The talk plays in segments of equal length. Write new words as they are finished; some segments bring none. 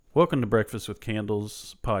Welcome to Breakfast with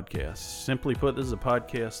Candles podcast. Simply put, this is a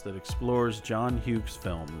podcast that explores John Hughes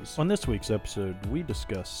films. On this week's episode, we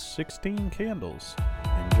discuss 16 Candles.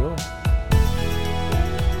 Enjoy.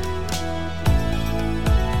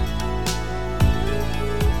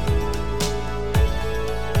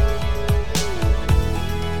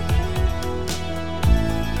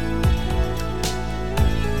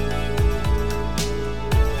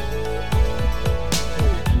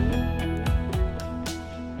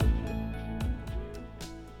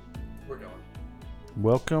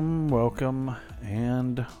 Welcome,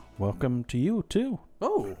 and welcome to you, too.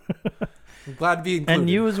 Oh, I'm glad to be included. And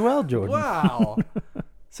you as well, Jordan. Wow.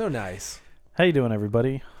 So nice. How you doing,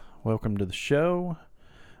 everybody? Welcome to the show.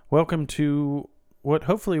 Welcome to what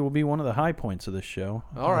hopefully will be one of the high points of this show.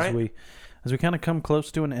 All right. As we kind of come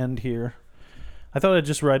close to an end here. I thought I'd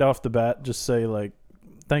just right off the bat just say,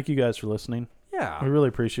 thank you guys for listening. Yeah. We really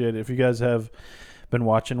appreciate it. If you guys have been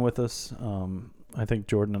watching with us, I think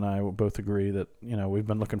Jordan and I will both agree that, we've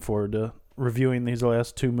been looking forward to reviewing these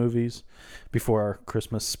last two movies before our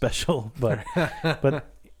Christmas special. But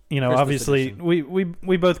obviously edition.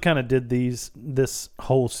 we both kind of did this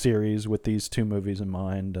whole series with these two movies in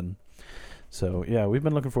mind. And so, yeah, we've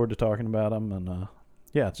been looking forward to talking about them. And,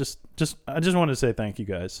 I just wanted to say thank you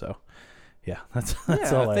guys. So, yeah, that's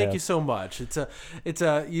all I thank have. You so much. It's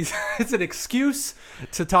an excuse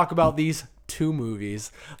to talk about these two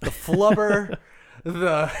movies, the flubber,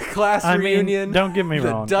 the class reunion. Don't get me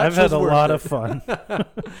wrong. I've had a lot of fun.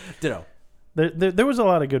 Ditto. There was a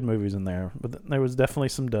lot of good movies in there, but there was definitely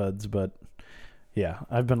some duds. But yeah,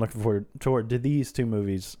 I've been looking forward to these two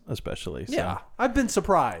movies especially. So. Yeah, I've been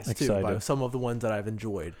surprised too Excited. by some of the ones that I've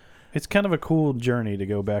enjoyed. It's kind of a cool journey to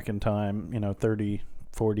go back in time, 30,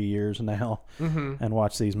 40 years now, and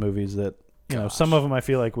watch these movies that, some of them I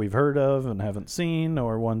feel like we've heard of and haven't seen,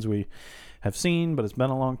 or ones we have seen, but it's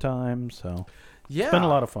been a long time. So yeah, it's been a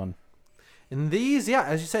lot of fun. And these,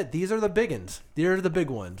 as you said, these are the big ones. These are the big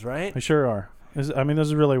ones, right? They sure are. This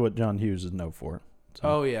is really what John Hughes is known for. So.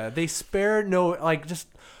 Oh yeah, they spared no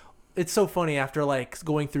it's so funny after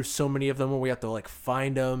going through so many of them where we have to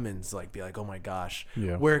find them and be like, oh my gosh,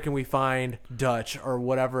 where can we find Dutch or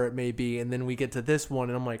whatever it may be? And then we get to this one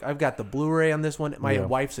and I'm like, I've got the Blu-ray on this one. My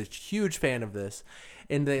wife's a huge fan of this.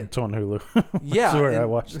 And it's on Hulu. Yeah. That's where I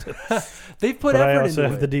watched it. They've put but effort I also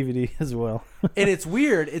into have it. the DVD as well. And it's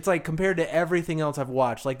weird. It's compared to everything else I've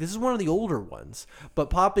watched. This is one of the older ones. But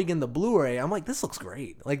popping in the Blu-ray, I'm like, this looks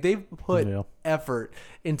great. They've put effort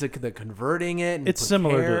into the converting it. And it's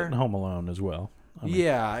similar to Home Alone as well.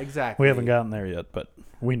 Yeah, exactly. We haven't gotten there yet, but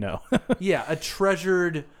we know. Yeah, a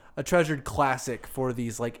treasured classic for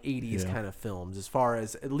these 80s kind of films, as far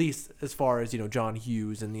as John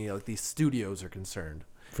Hughes and these studios are concerned.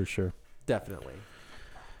 For sure. Definitely.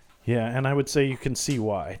 Yeah, and I would say you can see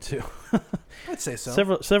why too. I'd say so.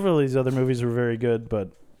 Several of these other movies were very good,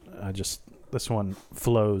 but this one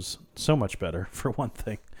flows so much better for one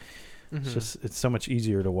thing. It's so much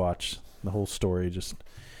easier to watch the whole story.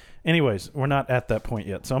 Anyways, we're not at that point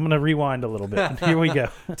yet, so I'm going to rewind a little bit. Here we go.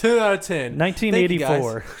 10 out of 10.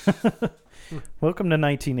 1984. Welcome to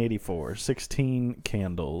 1984. 16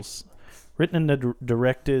 Candles. Written and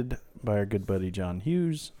directed by our good buddy John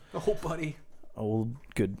Hughes. Oh, buddy. Old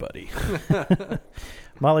good buddy.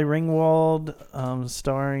 Molly Ringwald,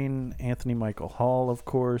 starring Anthony Michael Hall, of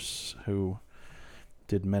course, who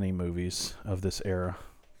did many movies of this era.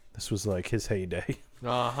 This was his heyday.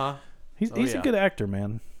 Uh-huh. He's a good actor,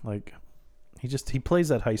 man. He plays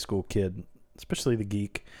that high school kid, especially the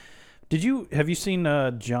geek. Have you seen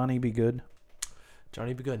Johnny Be Good?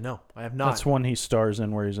 Johnny Be Good? No, I have not. That's one he stars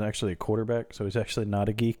in where he's actually a quarterback, so he's actually not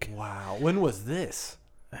a geek. Wow. When was this?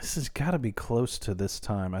 This has got to be close to this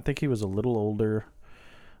time. I think he was a little older,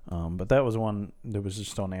 but that was one that was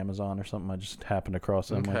just on Amazon or something. I just happened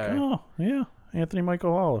across it. I'm like, oh, yeah, Anthony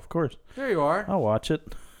Michael Hall, of course. There you are. I'll watch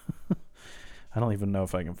it. I don't even know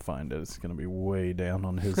if I can find it. It's going to be way down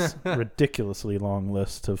on his ridiculously long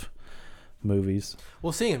list of movies.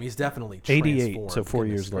 Well, seeing him, he's definitely transformed. 88, so 4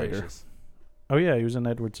 years later. Oh, yeah, he was in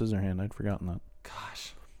Edward Scissorhands. I'd forgotten that.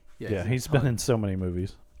 Gosh. Yeah, he's been in so many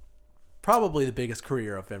movies. Probably the biggest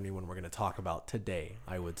career of anyone we're going to talk about today,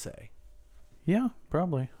 I would say. Yeah,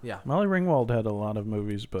 probably. Yeah. Molly Ringwald had a lot of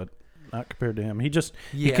movies, but not compared to him.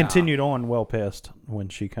 He continued on well past when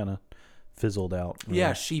she kind of fizzled out. Really.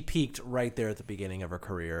 Yeah, she peaked right there at the beginning of her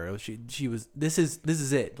career. She was this is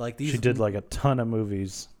it. She did a ton of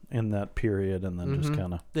movies in that period, and then just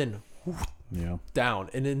kind of down.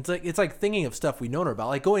 And it's like thinking of stuff we know her about.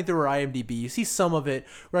 Like going through her IMDb, you see some of it.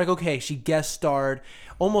 We're like, okay, she guest starred,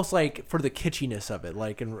 almost like for the kitschiness of it.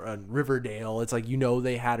 Like in Riverdale, it's like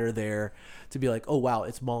they had her there to be like, oh wow,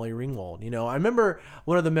 it's Molly Ringwald. I remember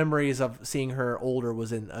one of the memories of seeing her older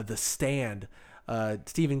was in The Stand.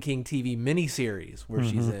 Stephen King TV miniseries where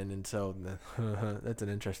she's in, and so that's an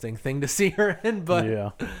interesting thing to see her in.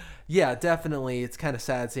 But yeah, definitely, it's kind of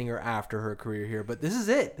sad seeing her after her career here. But this is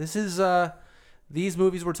it. This is these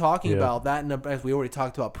movies we're talking about. That, and as we already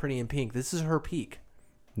talked about, Pretty in Pink. This is her peak.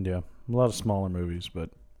 Yeah, a lot of smaller movies, but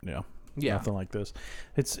nothing like this.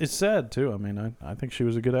 It's sad too. I mean, I think she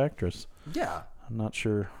was a good actress. Yeah, I'm not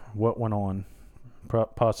sure what went on.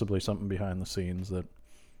 Possibly something behind the scenes that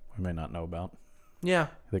we may not know about. Yeah,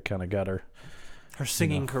 that kind of got her. Her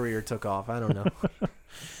singing career took off. I don't know.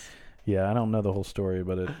 Yeah, I don't know the whole story,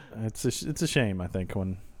 but it's a shame. I think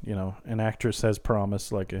when an actress has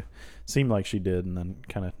promise, like it seemed like she did, and then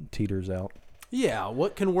kind of teeters out. Yeah,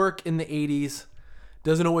 what can work in the '80s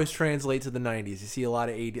doesn't always translate to the '90s. You see a lot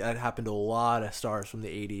of '80s. That happened to a lot of stars from the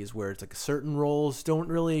 '80s, where it's like certain roles don't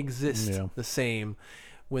really exist the same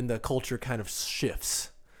when the culture kind of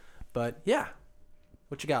shifts. But yeah,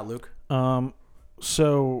 what you got, Luke?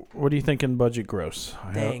 So, what do you think in budget gross?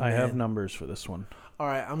 I have numbers for this one. All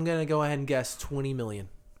right, I'm going to go ahead and guess $20 million.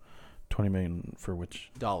 $20 million for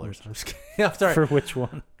which? Dollars. I'm just kidding. I'm sorry. For which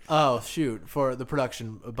one? Oh, shoot. For the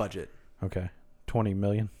production budget. Okay. $20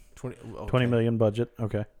 million? 20 million budget.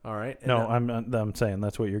 Okay. All right. And no, I'm saying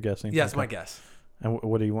that's what you're guessing. Yeah, that's my guess. And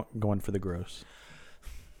what do you want going for the gross?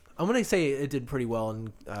 I'm going to say it did pretty well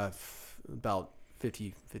in about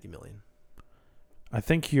 50 million. I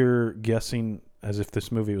think you're guessing as if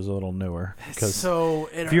this movie was a little newer. Because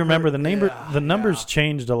if you remember, the numbers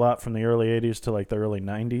changed a lot from the early 80s to like the early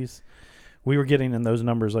 90s. We were getting in those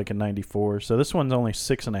numbers like in 94. So this one's only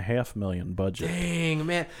 $6.5 million budget. Dang,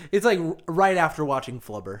 man. It's like right after watching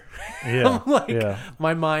Flubber. Yeah.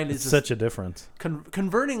 My mind is such a difference.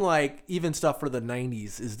 Converting like even stuff for the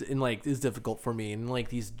 90s is difficult for me. And like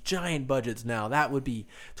these giant budgets now, that would be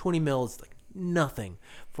 20 mils, like nothing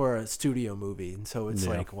for a studio movie. And so it's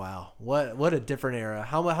like, wow, what a different era.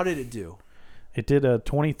 How did it do? It did a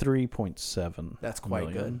 23.7. That's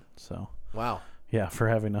quite good. So wow. Yeah, for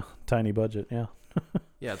having a tiny budget. Yeah.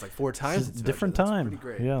 Yeah, it's like 4 times. It's a different time. That's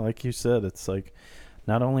pretty great. Yeah, like you said, it's like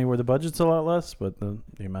not only were the budgets a lot less, but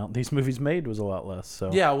the amount these movies made was a lot less.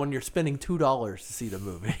 So yeah, when you're spending $2 to see the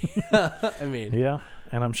movie. I mean. Yeah,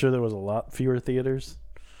 and I'm sure there was a lot fewer theaters.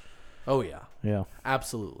 Oh yeah. Yeah.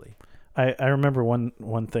 Absolutely. I remember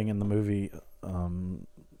one thing in the movie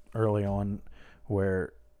early on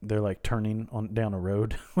where they're like turning down a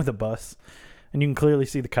road with a bus, and you can clearly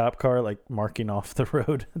see the cop car like marking off the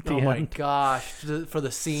road at the end. Oh my gosh, for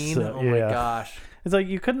the scene. So, my gosh. It's like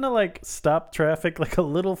you couldn't have like stopped traffic like a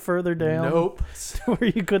little further down. Nope.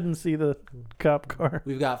 Where you couldn't see the cop car.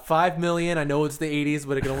 We've got $5 million. I know it's the 80s,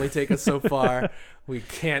 but it can only take us so far. We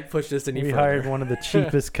can't push this any further. We hired one of the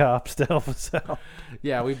cheapest cops to help us out.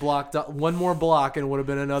 Yeah, we blocked one more block and it would have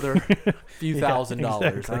been another few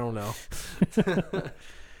 $1,000s. Exactly. I don't know.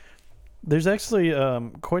 There's actually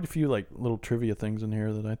quite a few like little trivia things in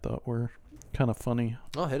here that I thought were kind of funny.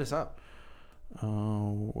 Oh, hit us up.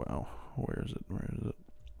 Oh, wow. Where is it?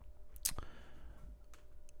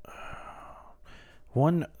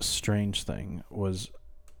 One strange thing was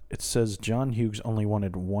it says John Hughes only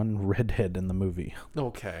wanted one redhead in the movie.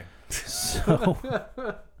 Okay.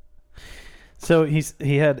 So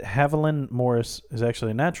he had Haviland Morris is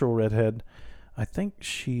actually a natural redhead. I think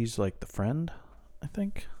she's like the friend, I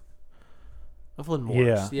think. Haviland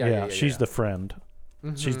Morris. Yeah. She's the friend.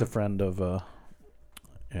 Mm-hmm. She's the friend of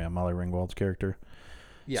Molly Ringwald's character.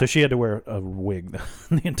 Yeah. So she had to wear a wig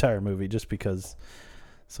the entire movie just because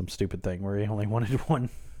some stupid thing where he only wanted one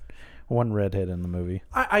redhead in the movie.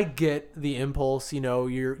 I get the impulse,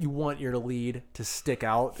 you want your lead to stick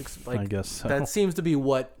out. Like, I guess so. That seems to be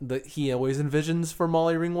what he always envisions for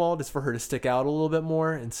Molly Ringwald, is for her to stick out a little bit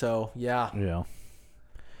more. And so, yeah.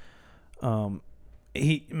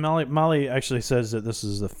 Molly actually says that this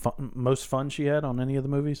is the most fun she had on any of the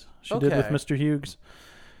movies she did with Mr. Hughes.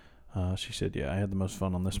 She said, I had the most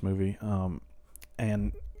fun on this movie.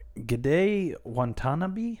 And Gide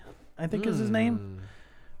Watanabe, I think is his name,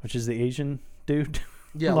 which is the Asian dude.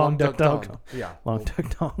 Yeah, Long Duck Dong. Yeah. Long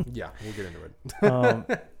Duck Dong. Yeah, we'll get into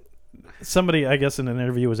it. Somebody, I guess, in an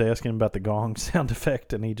interview was asking about the gong sound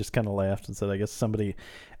effect, and he just kind of laughed and said, I guess somebody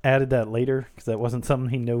added that later because that wasn't something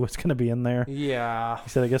he knew was going to be in there. Yeah. He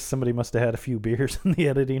said, I guess somebody must have had a few beers in the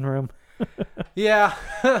editing room. Yeah.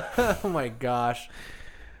 Oh, my gosh.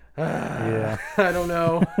 Yeah. I don't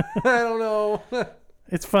know.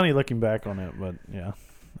 It's funny looking back on it, but yeah,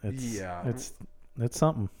 it's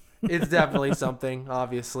something. It's definitely something.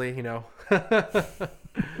 Obviously,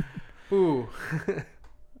 Ooh.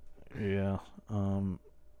 Yeah.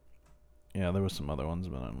 Yeah, there was some other ones,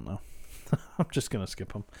 but I don't know. I'm just gonna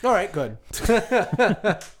skip them. All right, good.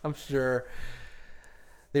 I'm sure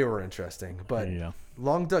they were interesting, but yeah.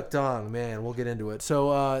 Long Duck Dong, man, we'll get into it.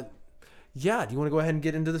 So, do you want to go ahead and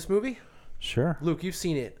get into this movie? Sure. Luke, you've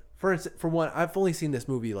seen it. For one, I've only seen this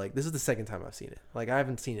movie, this is the second time I've seen it. I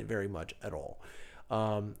haven't seen it very much at all.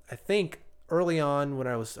 I think early on when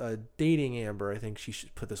I was dating Amber, I think she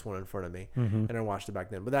put this one in front of me, and I watched it back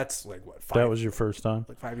then. But that's that was your first time?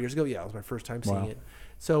 5 years ago? Yeah, it was my first time seeing it.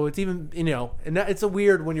 So it's even, and it's a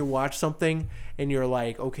weird when you watch something and you're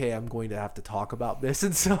like, okay, I'm going to have to talk about this.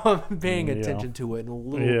 And so I'm paying attention to it and a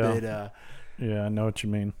little bit. Yeah, I know what you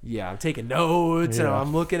mean. Yeah, I'm taking notes and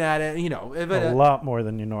I'm looking at it. A lot more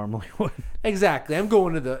than you normally would. Exactly. I'm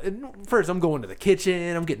going to the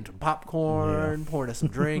kitchen. I'm getting some popcorn, pouring some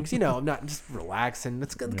drinks. I'm not just relaxing.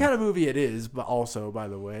 It's the kind of movie it is, but also, by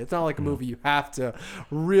the way, it's not like a movie you have to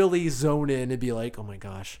really zone in and be like, oh my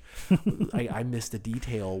gosh, I missed a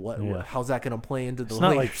detail. How's that going to play into the? It's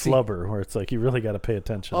not like Flubber, where it's like you really got to pay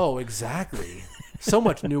attention. Oh, exactly. So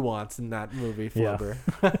much nuance in that movie, Flubber.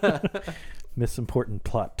 Yeah. Misimportant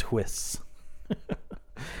plot twists.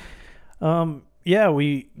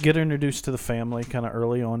 We get introduced to the family kind of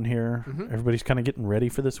early on here. Everybody's kind of getting ready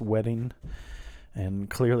for this wedding and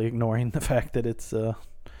clearly ignoring the fact that it's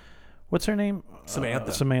what's her name?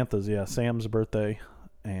 Samantha. Samantha's, Sam's birthday,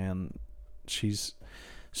 and she's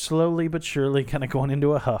slowly but surely kind of going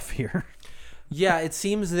into a huff here. Yeah, it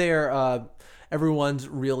seems everyone's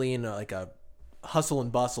really in a hustle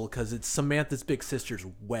and bustle because it's Samantha's big sister's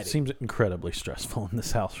wedding. Seems incredibly stressful in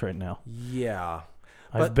this house right now. Yeah.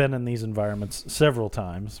 I've been in these environments several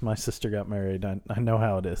times. My sister got married. I know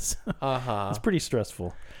how it is. It's pretty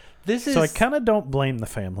stressful. So I kind of don't blame the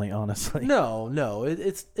family, honestly. No.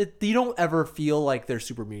 It's you don't ever feel like they're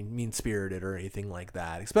super mean-spirited or anything like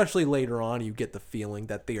that. Especially later on, you get the feeling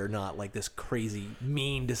that they are not like this crazy,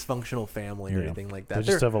 mean, dysfunctional family or anything like that. They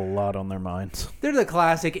just have a lot on their minds. They're the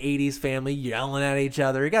classic 80s family yelling at each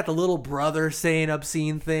other. You got the little brother saying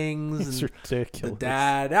obscene things. It's ridiculous. The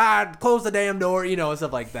dad, close the damn door,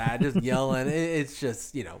 stuff like that. Just yelling. It's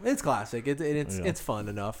just, it's classic. It's fun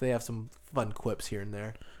enough. They have some fun quips here and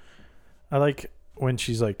there. I like when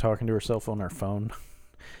she's talking to herself on her phone.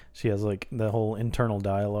 She has the whole internal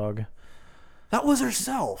dialogue. That was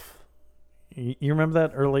herself. You remember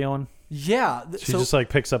that early on? Yeah. She just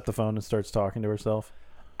picks up the phone and starts talking to herself.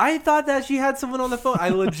 I thought that she had someone on the phone. I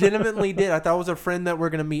legitimately did. I thought it was a friend that we're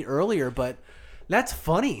going to meet earlier, but that's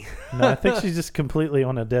funny. No, I think she's just completely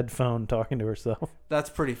on a dead phone talking to herself. That's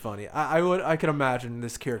pretty funny. I could imagine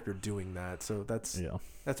this character doing that. So that's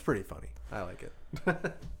pretty funny. I like it.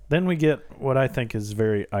 Then we get what I think is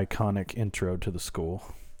very iconic intro to the school.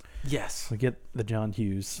 Yes. We get the John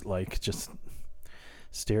Hughes, just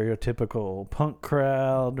stereotypical punk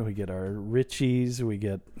crowd. We get our Richies. We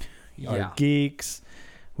get our geeks.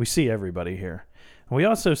 We see everybody here. And we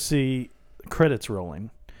also see credits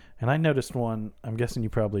rolling. And I noticed one, I'm guessing you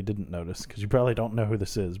probably didn't notice because you probably don't know who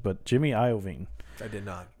this is, but Jimmy Iovine. I did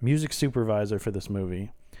not. Music supervisor for this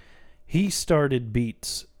movie. He started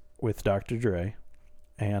Beats with Dr. Dre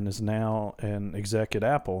and is now an exec at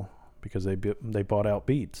Apple because they bought out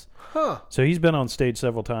Beats. Huh. So he's been on stage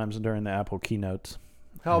several times during the Apple keynotes.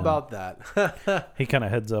 How about that? He kind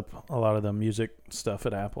of heads up a lot of the music stuff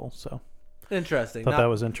at Apple. So interesting. Thought that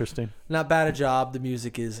was interesting. Not bad a job. The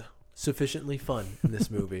music is sufficiently fun in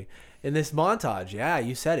this movie. In this montage,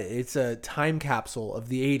 you said it. It's a time capsule of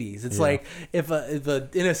the 80s. It's like if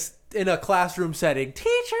in a classroom setting,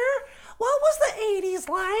 teacher, what was the 80s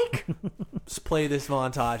like? Just play this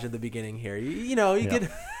montage at the beginning here. You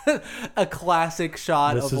get a classic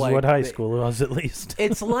shot this of is what high school was, at least.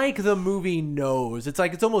 It's like the movie knows. It's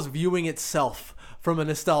almost viewing itself from a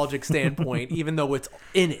nostalgic standpoint, even though it's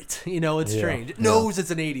in it. It's strange. It knows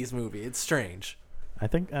it's an 80s movie. It's strange. I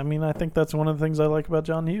think that's one of the things I like about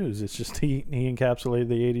John Hughes. It's just he encapsulated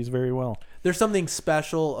the 80s very well. There's something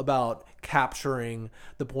special about capturing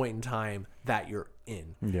the point in time that you're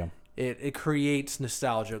in. Yeah. It creates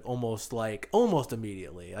nostalgia almost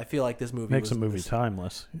immediately. I feel like this movie makes a movie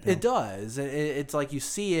timeless. It does. It's like you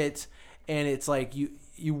see it, and it's like you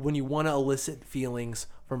when you want to elicit feelings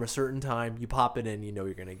from a certain time, you pop it in,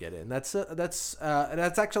 you're going to get it. And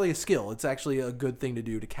that's actually a skill. It's actually a good thing to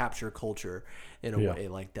do to capture culture in a way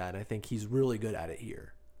like that. I think he's really good at it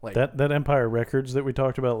here. That Empire Records that we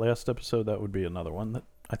talked about last episode, that would be another one that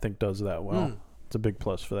I think does that well. It's a big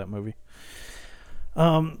plus for that movie.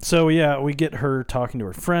 So yeah, we get her talking to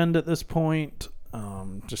her friend at this point,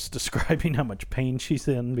 just describing how much pain she's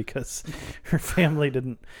in because her family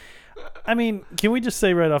didn't. I mean, can we just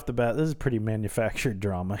say right off the bat, this is pretty manufactured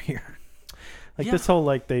drama here. Like this whole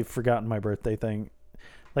like they've forgotten my birthday thing.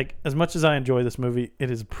 Like as much as I enjoy this movie, it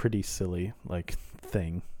is a pretty silly like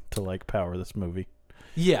thing to like power this movie.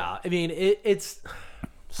 Yeah, I mean it's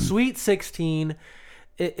Sweet 16.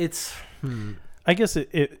 It's. I guess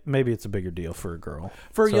it maybe it's a bigger deal for a girl.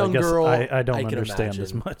 For a young girl, I don't understand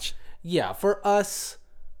as much. Yeah, for us,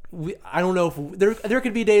 I don't know if there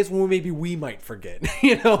could be days when maybe we might forget,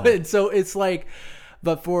 and so it's like,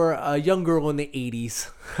 but for a young girl in the 80s,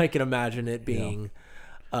 I can imagine it being,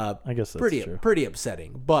 I guess that's true. Pretty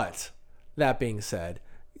upsetting. But that being said,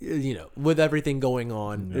 with everything going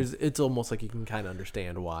on, it's almost like you can kind of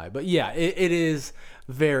understand why. But yeah, it is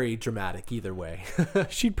very dramatic either way.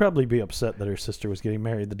 She'd probably be upset that her sister was getting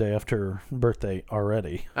married the day after her birthday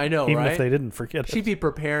already. I know, even right? if they didn't forget it. She'd be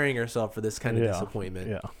preparing herself for this kind of disappointment.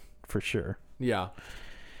 Yeah, for sure. Yeah.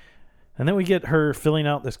 And then we get her filling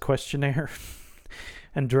out this questionnaire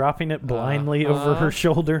and dropping it blindly over her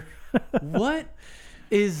shoulder. What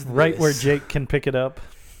is this? Right where Jake can pick it up.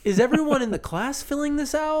 Is everyone in the class filling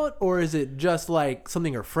this out, or is it just like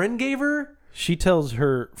something her friend gave her? She tells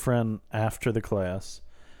her friend after the class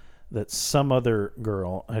that some other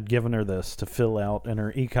girl had given her this to fill out in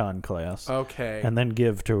her econ class. Okay. And then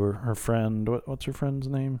give to her friend. What's her friend's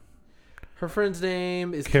name? Her friend's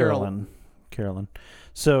name is Carolyn.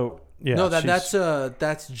 So, yeah. No,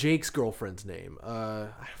 that's Jake's girlfriend's name.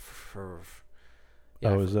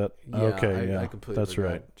 Yeah, is that? Yeah, okay, I completely that's forgot.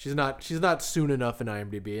 right. She's not soon enough in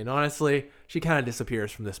IMDb, and honestly, she kind of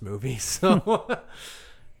disappears from this movie. So,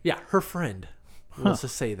 yeah, her friend. Let's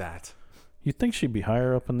just say that. You'd think she'd be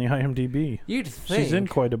higher up in the IMDb. You'd think. She's in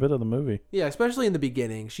quite a bit of the movie. Yeah, especially in the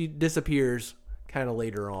beginning. She disappears kind of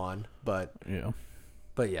later on, but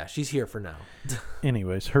yeah, she's here for now.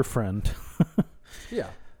 Anyways, her friend. Yeah.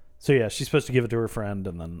 So yeah, she's supposed to give it to her friend,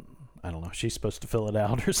 and then I don't know, she's supposed to fill it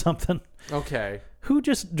out or something. Okay. Who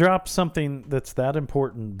just drops something that's that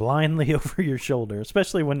important blindly over your shoulder,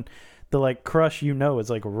 especially when the like crush is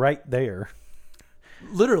like right there.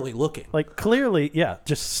 Literally looking. Like clearly, yeah,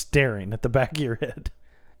 just staring at the back of your head.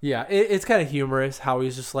 Yeah, it's kind of humorous how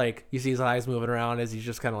he's just like, you see his eyes moving around as he's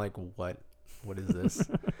just kind of like, what is this?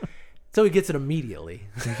 So he gets it immediately.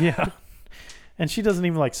 Yeah. And she doesn't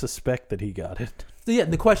even like suspect that he got it. So yeah,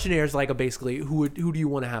 the questionnaire is like basically who do you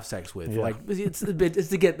want to have sex with? Yeah. Like it's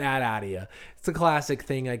to get that out of you. It's a classic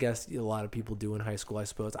thing, I guess a lot of people do in high school, I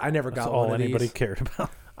suppose. I never got one of these. All anybody cared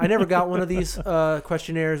about. I never got one of these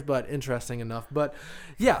questionnaires, but interesting enough. But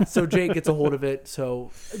yeah, so Jake gets a hold of it.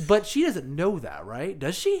 So, but she doesn't know that, right?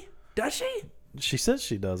 Does she? Does she? She says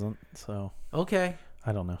she doesn't. So okay.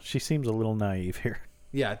 I don't know. She seems a little naive here.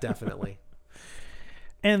 Yeah, definitely.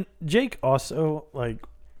 And Jake also like.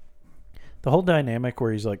 The whole dynamic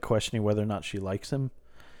where he's like questioning whether or not she likes him,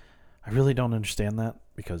 I really don't understand that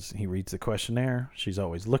because he reads the questionnaire. She's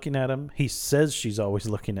always looking at him. He says she's always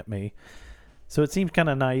looking at me. So it seems kind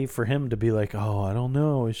of naive for him to be like, oh, I don't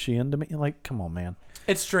know. Is she into me? Like, come on, man.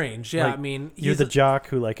 It's strange. Yeah, like, I mean. You're the jock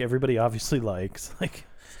who like everybody obviously likes. Like,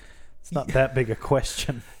 it's not that big a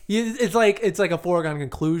question. It's like a foregone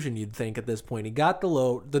conclusion, you'd think at this point. He got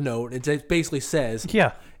the note. It basically says.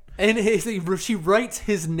 Yeah. And she writes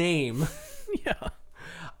his name. Yeah.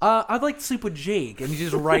 I'd like to sleep with Jake. And he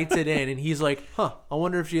just writes it in. And he's like, I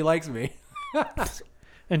wonder if she likes me.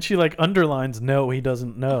 And she like underlines, no, he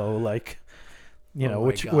doesn't know. Like,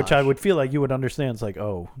 which I would feel like you would understand. It's like,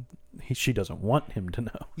 oh, she doesn't want him to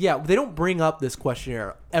know. Yeah, they don't bring up this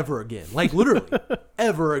questionnaire ever again. Like literally,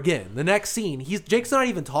 ever again. The next scene, Jake's not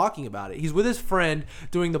even talking about it. He's with his friend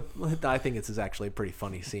doing I think it's actually a pretty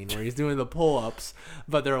funny scene where he's doing the pull-ups,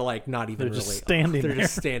 but they're like not even they're really. Just standing they're there.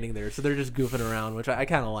 just standing there, so they're just goofing around, which I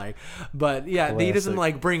kind of like. But yeah, Classic. He doesn't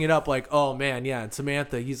like bring it up like, oh man, yeah, and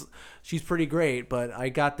Samantha, she's pretty great, but I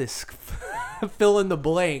got this fill in the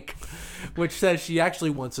blank. Which says she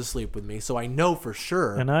actually wants to sleep with me, so I know for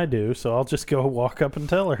sure. And I do, so I'll just go walk up and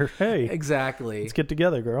tell her, hey. Exactly. Let's get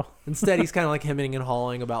together, girl. Instead, he's kind of like hemming and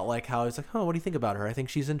hawing about like how he's like, oh, what do you think about her? I think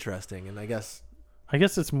she's interesting. And I guess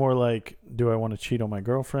it's more like, do I want to cheat on my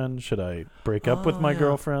girlfriend? Should I break up with my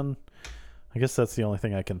girlfriend? I guess that's the only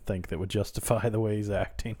thing I can think that would justify the way he's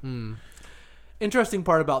acting. Interesting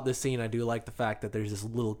part about this scene, I do like the fact that there's this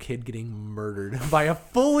little kid getting murdered by a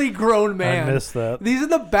fully grown man. I missed that. He's in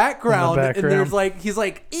the background, and there's like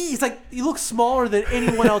he looks smaller than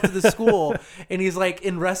anyone else at the school, and he's like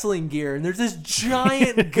in wrestling gear, and there's this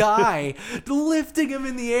giant guy lifting him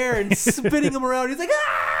in the air and spinning him around. He's like,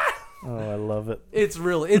 ah! Oh, I love it.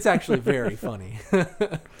 It's actually very funny.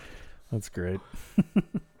 That's great.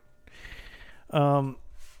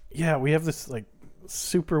 Yeah, we have this like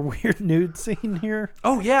super weird nude scene here.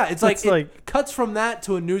 Oh yeah, it's like it cuts from that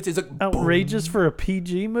to a nude scene. It's like outrageous boom. For a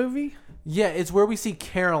PG movie. Yeah, it's where we see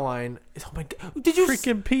Caroline. Oh my god! Did you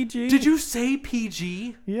freaking PG? Did you say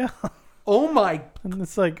PG? Yeah. Oh my! And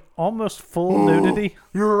it's like almost full nudity.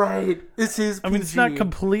 You're right. This is PG. I mean, it's not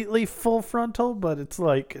completely full frontal, but it's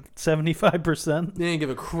like 75%. They didn't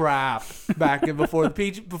give a crap back in before the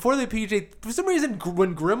PG. Before the PG, for some reason,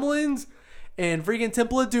 when Gremlins and freaking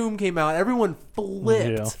Temple of Doom came out, everyone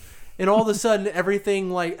flipped, and all of a sudden,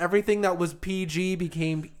 everything that was PG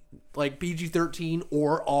became like PG-13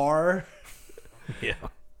 or R. Yeah.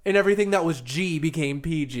 And everything that was G became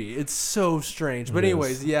PG. It's so strange. But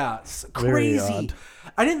anyways, yeah. It's crazy.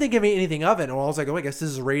 I didn't think of anything of it. And I was like, oh, I guess this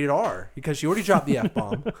is rated R. Because she already dropped the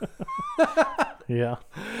F-bomb. Yeah.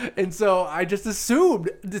 And so I just assumed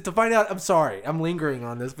to find out. I'm sorry. I'm lingering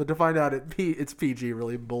on this. But to find out it's PG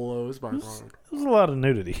really blows my mind. There's a lot of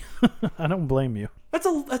nudity. I don't blame you. That's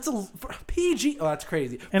a PG. Oh, that's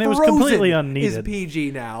crazy. And it was completely unneeded. Is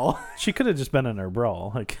PG now? She could have just been in her bra.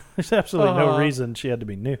 Like, there's absolutely no reason she had to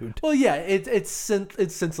be nude. Well, yeah, it's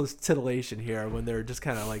senseless titillation here when they're just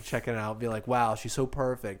kind of like checking out, be like, "Wow, she's so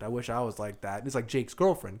perfect. I wish I was like that." And it's like Jake's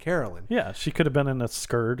girlfriend, Carolyn. Yeah, she could have been in a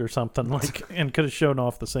skirt or something like, and could have shown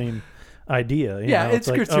off the same idea. You know? It's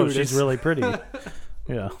like, gratuitous. Oh, she's really pretty.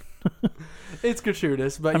 Yeah. It's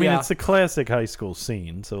gratuitous, but I mean, it's a classic high school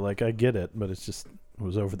scene, so like I get it, but it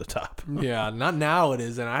was over the top. Yeah, not now it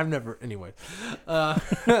is, and I've never anyway. And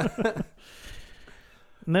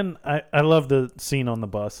then I love the scene on the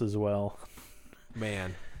bus as well.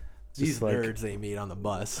 Man, these nerds they meet on the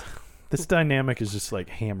bus. This dynamic is just like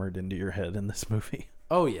hammered into your head in this movie.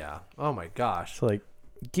 Oh yeah. Oh my gosh. It's like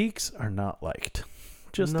geeks are not liked.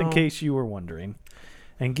 Just in case you were wondering.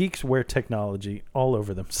 And geeks wear technology all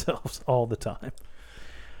over themselves all the time.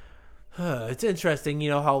 It's interesting,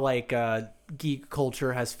 you know, how like geek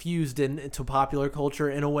culture has fused into popular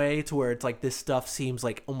culture in a way to where it's like this stuff seems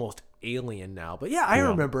like almost alien now. But yeah, I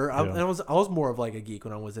remember I was more of like a geek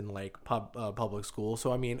when I was in like public school.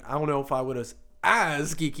 So I mean, I don't know if I was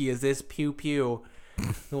as geeky as this pew pew.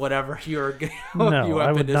 Whatever your no,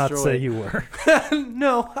 I would not say you were.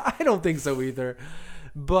 No, I don't think so either.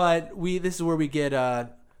 But this is where we get the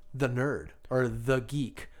nerd or the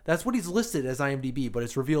geek. That's what he's listed as IMDb, but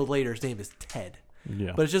it's revealed later his name is Ted.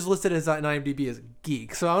 Yeah. But it's just listed as on IMDb as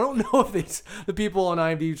geek. So I don't know if the people on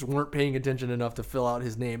IMDb just weren't paying attention enough to fill out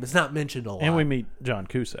his name. It's not mentioned a lot. And we meet John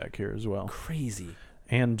Cusack here as well. Crazy.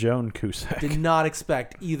 And Joan Cusack. Did not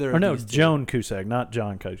expect either of these two. Joan Cusack, not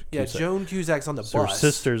John Cusack. Yeah, Joan Cusack's on the bus. Her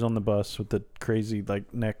sister's on the bus with the crazy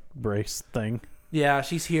like neck brace thing. Yeah,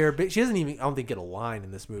 she's here, but she doesn't even, I don't think, get a line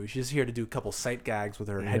in this movie. She's here to do a couple sight gags with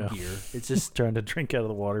her headgear. It's just trying to drink out of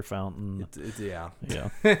the water fountain. Yeah. Yeah.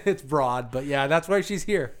 It's broad, but yeah, that's why she's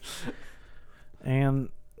here. And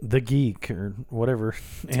the geek or whatever,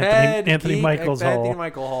 Anthony Michael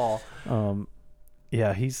Hall.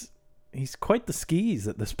 Yeah, he's quite the skis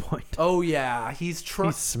at this point. Oh yeah, he's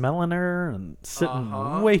smelling her and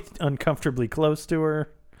sitting way uncomfortably close to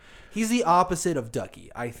her. He's the opposite of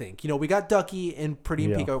Ducky, I think. You know, we got Ducky in Pretty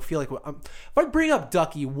in Pink. I feel like if I bring up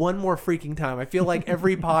Ducky one more freaking time, I feel like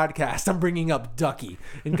every podcast I'm bringing up Ducky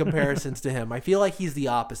in comparisons to him. I feel like he's the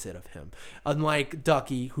opposite of him. Unlike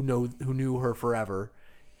Ducky, who knew her forever,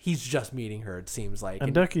 he's just meeting her, it seems like.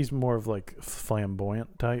 And Ducky's more of like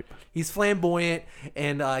flamboyant type. He's flamboyant,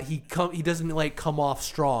 and he doesn't like come off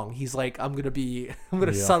strong. He's like, I'm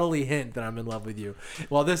gonna subtly hint that I'm in love with you.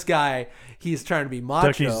 Well, this guy, he's trying to be macho.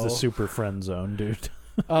 Ducky's the super friend zone dude.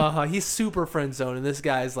 He's super friend zone, and this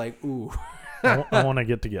guy's like, ooh. I want to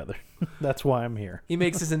get together. That's why I'm here. He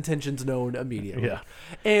makes his intentions known immediately. Yeah.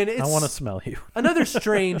 And I want to smell you. Another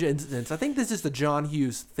strange instance. I think this is the John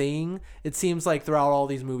Hughes thing. It seems like throughout all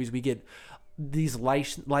these movies we get these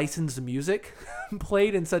licensed music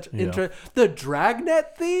played in such the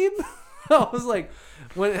Dragnet theme. I was like,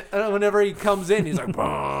 whenever he comes in, he's like,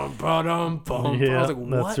 bum, ba-dum, bum. Yeah, I was like,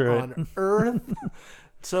 what on earth?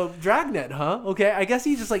 So Dragnet, huh? Okay, I guess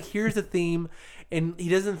he just like hears the theme. And he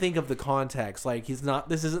doesn't think of the context. Like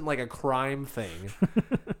this isn't like a crime thing.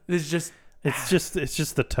 It's just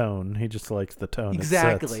the tone. He just likes the tone.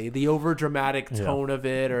 Exactly. The over dramatic tone of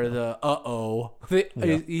it, or the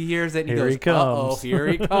He hears it and he goes, uh-oh, here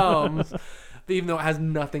he comes. Even though it has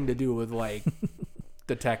nothing to do with like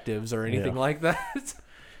detectives or anything like that.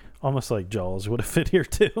 Almost like Jaws would have fit here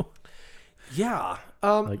too. Yeah.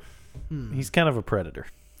 He's kind of a predator.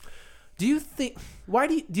 Do you think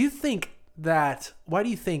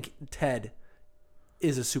Ted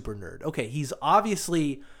is a super nerd. Okay, he's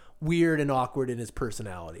obviously weird and awkward in his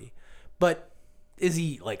personality, but is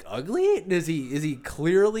he like ugly? Is he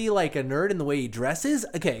clearly like a nerd in the way he dresses?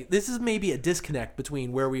 Okay, this is maybe a disconnect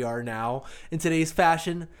between where we are now in today's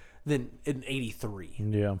fashion than in '83.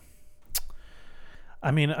 Yeah. I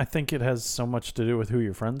mean, I think it has so much to do with who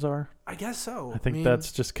your friends are. I guess so. I think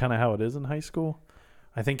that's just kind of how it is in high school.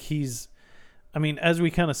 I think as we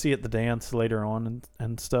kind of see at the dance later on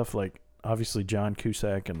and stuff, like, obviously John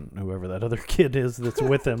Cusack and whoever that other kid is that's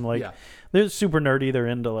with him, like, they're super nerdy. They're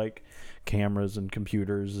into, like, cameras and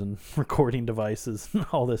computers and recording devices and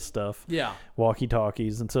all this stuff. Yeah.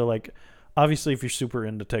 Walkie-talkies. And so, like, obviously if you're super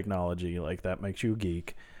into technology, like, that makes you a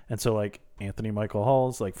geek. And so, like, Anthony Michael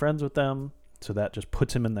Hall's, like, friends with them. So that just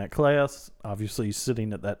puts him in that class. Obviously, he's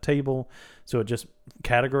sitting at that table. So it just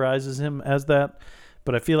categorizes him as that.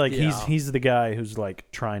 But I feel like he's the guy who's, like,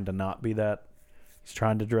 trying to not be that. He's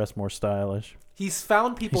trying to dress more stylish. He's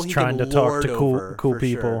found people he's he trying can to talk lord to over, cool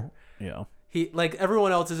people. Sure. Yeah. He, like,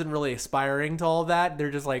 everyone else isn't really aspiring to all of that.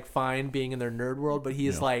 They're just, like, fine being in their nerd world. But he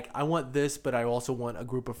is like, I want this, but I also want a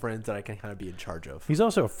group of friends that I can kind of be in charge of. He's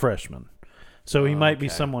also a freshman. So he might be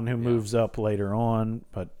someone who moves up later on,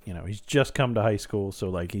 but, you know, he's just come to high school. So,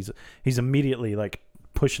 like, he's immediately, like,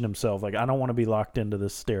 pushing himself. Like, I don't want to be locked into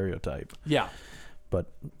this stereotype. Yeah. But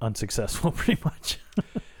unsuccessful, pretty much.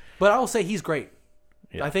 But I will say he's great.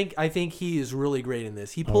 Yeah. I think he is really great in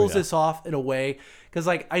this. He pulls this off in a way, because,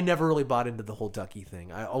 like, I never really bought into the whole Ducky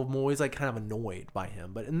thing. I'm always, like, kind of annoyed by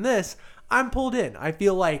him. But in this, I'm pulled in. I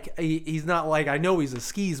feel like he's not like, I know he's a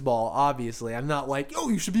skis ball, obviously. I'm not like, oh,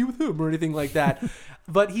 you should be with him or anything like that.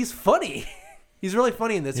 But he's funny. He's really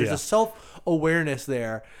funny in this. There's a self-awareness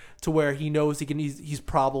there to where he knows he's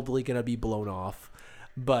probably going to be blown off.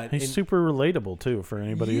 But he's super relatable, too, for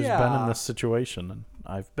anybody who's been in this situation. And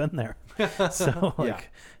I've been there. So,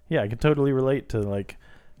 like, I can totally relate to, like,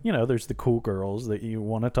 you know, there's the cool girls that you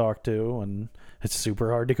want to talk to, and it's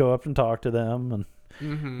super hard to go up and talk to them.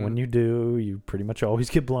 And when you do, you pretty much always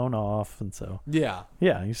get blown off. And so,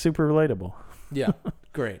 he's super relatable. Yeah,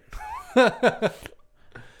 great. And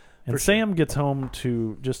Sam gets home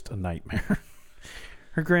to just a nightmare.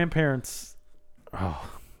 Her grandparents,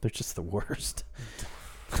 they're just the worst.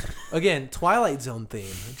 Again, Twilight Zone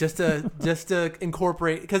theme, just to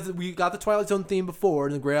incorporate, because we got the Twilight Zone theme before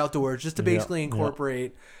in the Great Outdoors, just to basically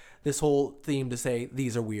incorporate this whole theme to say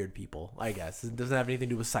these are weird people. I guess it doesn't have anything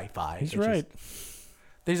to do with sci-fi. He's right.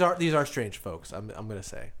 These are strange folks. I'm gonna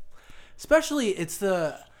say, especially it's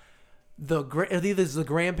the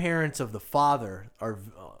grandparents of the father are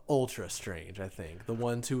ultra strange. I think the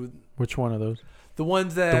ones who. Which one of those? The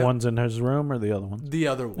ones in his room or the other ones? The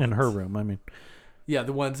other ones in her room. I mean. Yeah,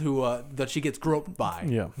 the ones who that she gets groped by.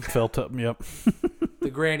 Yeah, felt up. Yep.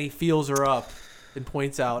 The granny feels her up and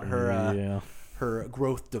points out her her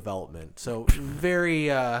growth development. So very,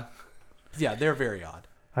 they're very odd.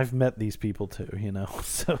 I've met these people too, you know.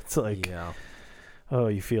 So it's like, oh,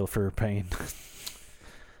 you feel for her pain.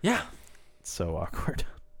 Yeah. It's so awkward.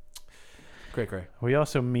 Great. We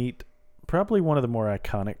also meet probably one of the more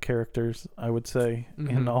iconic characters, I would say,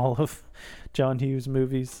 in all of John Hughes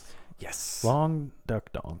movies. Yes. Long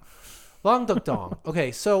Duck Dong. Long Duck Dong.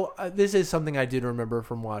 Okay, so this is something I did remember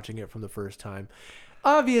from watching it from the first time.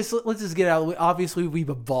 Obviously, let's just get out. Obviously, we've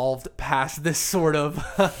evolved past this sort of,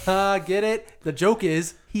 get it? The joke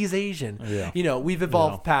is, he's Asian. Yeah. You know, we've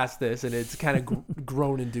evolved past this, and it's kind of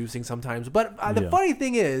groan-inducing sometimes. But the funny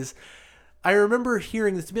thing is, I remember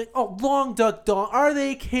hearing this, being, oh, Long Duck Dong, are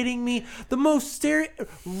they kidding me? The most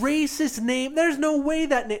racist name. There's no way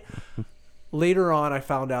that name... Later on, I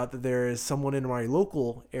found out that there is someone in my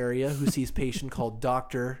local area who sees patient called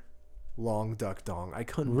Dr. Long Duck Dong. I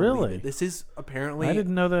couldn't believe it. This is apparently I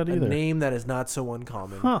didn't know that either. A name that is not so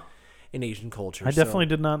uncommon in Asian culture. I definitely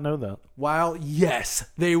did not know that. While, yes,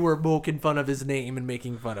 they were poking fun of his name and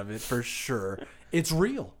making fun of it for sure. It's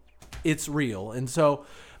real. And so,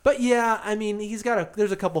 but yeah, I mean,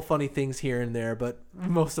 there's a couple funny things here and there, but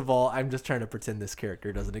most of all, I'm just trying to pretend this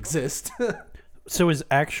character doesn't exist. So his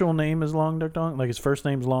actual name is Long Duck Dong? Like his first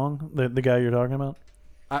name's Long? The guy you're talking about?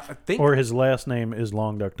 I think. Or his last name is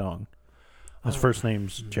Long Duck Dong? His first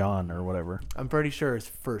name's John or whatever. I'm pretty sure his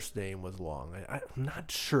first name was Long. I'm not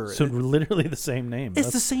sure. So literally the same name.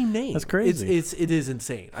 It's the same name. That's crazy. It is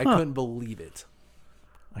insane. I couldn't believe it.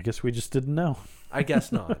 I guess we just didn't know. I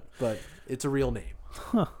guess not, but it's a real name.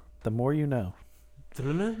 Huh. The more you know.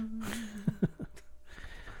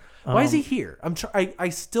 Why is he here? I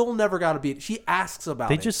still never got a beat. She asks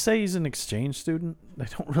about it. They just say he's an exchange student. They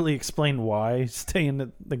don't really explain why he's staying at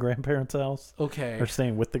the grandparents' house. Okay. Or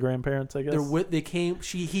staying with the grandparents, I guess.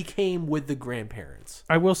 He came with the grandparents.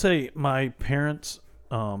 I will say my parents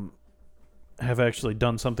have actually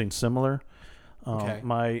done something similar.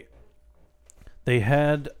 Okay. They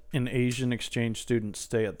had an Asian exchange student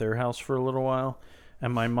stay at their house for a little while,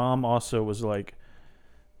 and my mom also was like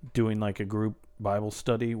doing like a group Bible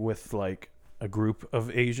study with like a group of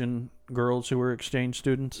Asian girls who were exchange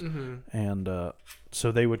students, and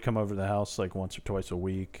so they would come over to the house like once or twice a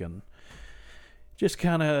week and just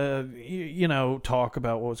kind of talk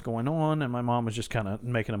about what was going on, and my mom was just kind of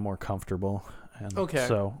making them more comfortable. And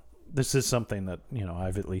so this is something that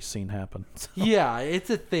I've at least seen happen. So. Yeah, it's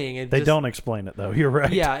a thing. They don't explain it though. You're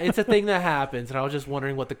right. Yeah, it's a thing that happens, and I was just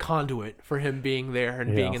wondering what the conduit for him being there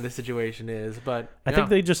and being in this situation is. But I think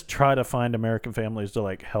they just try to find American families to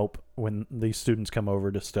like help when these students come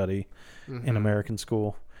over to study in American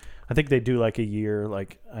school. I think they do like a year.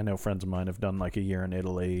 Like I know friends of mine have done like a year in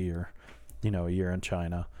Italy or a year in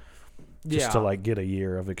China, just to like get a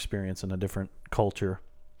year of experience in a different culture.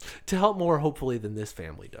 To help more, hopefully, than this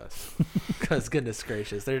family does. Because, goodness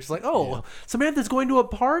gracious, they're just like, Samantha's going to a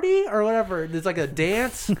party? Or whatever. There's like a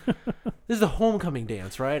dance. This is a homecoming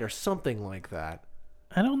dance, right? Or something like that.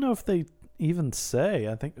 I don't know if they even say.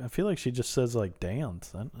 I feel like she just says, like,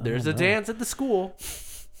 dance. There's a dance at the school.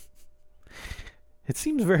 It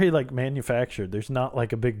seems very, like, manufactured. There's not,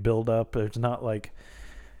 like, a big build-up. There's not, like,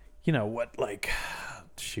 Back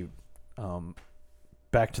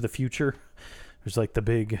to the Future. There's like the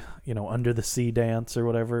big, under the sea dance or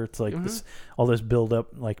whatever. It's like all this build up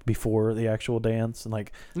like before the actual dance. And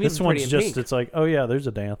like this one's just, it's like, oh yeah, there's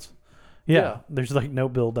a dance. Yeah. There's like no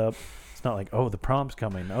build up. It's not like, oh, the prom's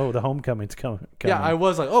coming. Oh, the homecoming's coming. Yeah. I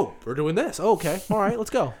was like, oh, we're doing this. Oh, okay. All right, let's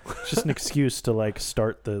go. It's just an excuse to like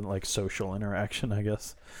start the like social interaction, I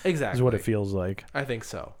guess. Exactly. Is what it feels like. I think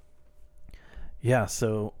so. Yeah.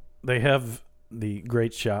 So they have the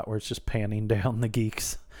great shot where it's just panning down the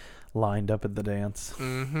geeks lined up at the dance.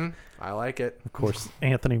 I like it. Of course,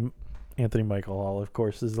 Anthony Michael Hall, of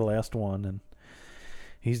course, is the last one, and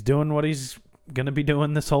he's doing what he's gonna be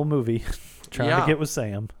doing this whole movie, trying to get with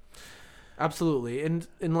Sam. Absolutely, and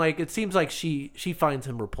like it seems like she finds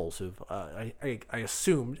him repulsive. I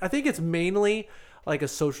assume. I think it's mainly like a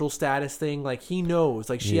social status thing. Like he knows,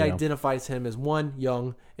 like she identifies him as one,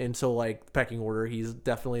 young, and so like pecking order, he's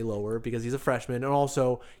definitely lower because he's a freshman, and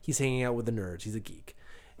also he's hanging out with the nerds. He's a geek.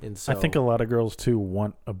 And so, I think a lot of girls too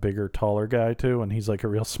want a bigger, taller guy too, and he's like a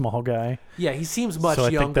real small guy. Yeah, he seems much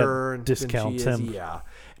younger than discounts him. Yeah,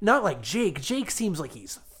 not like Jake. Jake seems like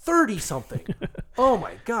he's 30 something. Oh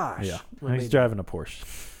my gosh. Yeah, he's driving a Porsche.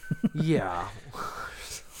 Yeah.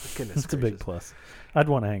 Goodness, it's a big plus. I'd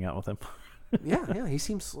want to hang out with him. Yeah, he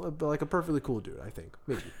seems like a perfectly cool dude. I think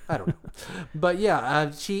maybe I don't know, but yeah,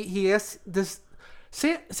 he has this.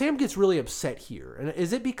 Sam gets really upset here, and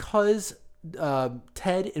is it because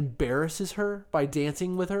Ted embarrasses her by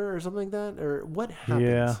dancing with her or something like that, or what happens?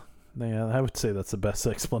 Yeah, I would say that's the best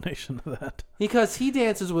explanation of that. Because he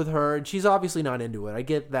dances with her and she's obviously not into it. I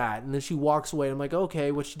get that. And then she walks away and I'm like,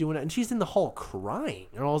 okay, what's she doing? And she's in the hall crying.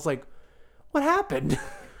 And I was like, what happened?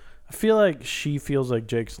 I feel like she feels like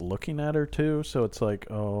Jake's looking at her too, so it's like,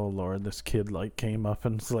 oh Lord, this kid like came up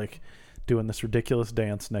and is like doing this ridiculous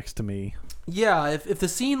dance next to me. Yeah, if the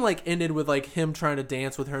scene like ended with like him trying to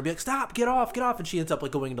dance with her and be like, stop, get off, and she ends up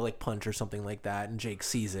like going to like punch or something like that, and Jake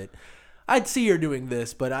sees it, I'd see her doing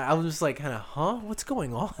this, but I was just like, kind of, what's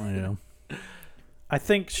going on? Yeah. I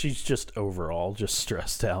think she's just overall just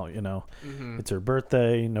stressed out, It's her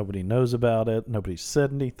birthday, nobody knows about it, nobody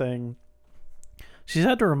said anything. She's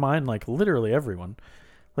had to remind like literally everyone.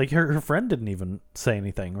 Like her friend didn't even say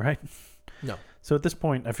anything, right? No. So at this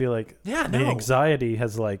point, I feel like the anxiety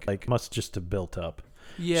has like must just have built up.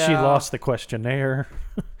 Yeah. She lost the questionnaire,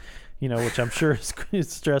 which I'm sure is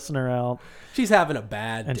stressing her out. She's having a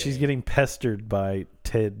bad day. And she's getting pestered by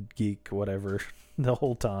Ted Geek, whatever, the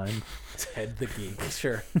whole time. Ted the Geek,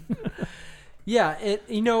 sure. Yeah,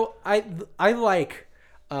 I like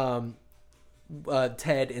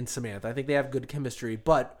Ted and Samantha. I think they have good chemistry.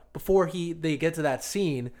 But before they get to that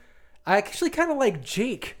scene, I actually kind of like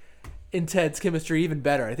Jake and Ted's chemistry even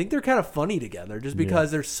better. I think they're kind of funny together just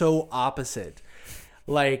because they're so opposite.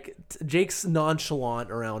 Like, Jake's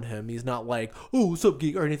nonchalant around him. He's not like, oh, what's up,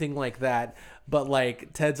 geek, or anything like that. But,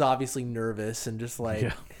 like, Ted's obviously nervous and just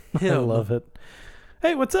like him. I love it.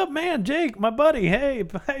 Hey, what's up, man? Jake, my buddy. Hey,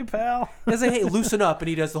 pal. He's like, hey, loosen up. And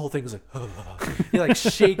he does the whole thing. He's like, he like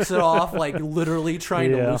shakes it off, like literally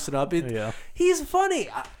trying to loosen up. He's funny.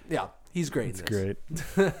 He's great. It's great.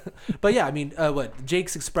 But yeah, I mean,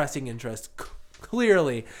 Jake's expressing interest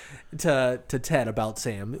clearly to Ted about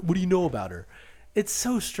Sam. What do you know about her? It's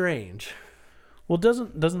so strange. Well,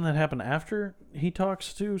 doesn't that happen after he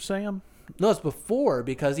talks to Sam? No, it's before,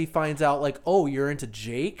 because he finds out like, oh, you're into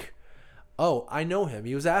Jake. Oh, I know him.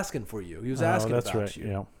 He was asking for you. He was asking about right. you.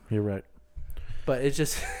 Yeah, you're right. But it's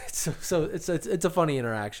just it's a funny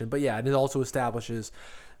interaction. But yeah, and it also establishes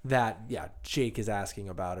that Jake is asking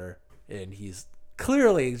about her, and he's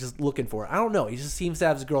clearly just looking for her. I don't know. He just seems to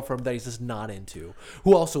have his girlfriend that he's just not into,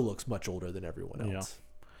 who also looks much older than everyone else.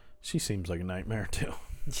 Yeah. She seems like a nightmare too.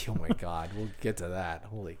 Oh my God, we'll get to that.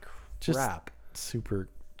 Holy crap! Just super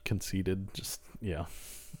conceited. Just yeah.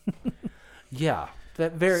 Yeah,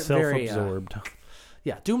 that very self-absorbed.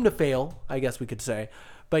 Doomed to fail, I guess we could say.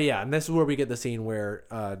 But yeah, and this is where we get the scene where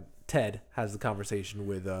Ted has the conversation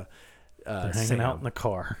with They're hanging Sam. out in the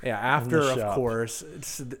car. Yeah, after, of course,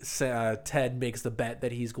 Ted makes the bet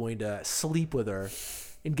that he's going to sleep with her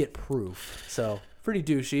and get proof. So, pretty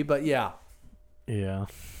douchey, but yeah. Yeah.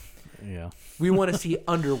 Yeah. We want to see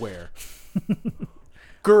underwear.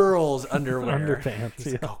 Girls' underwear. Underpants.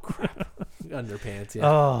 Yeah. Like, oh, crap. Underpants, yeah.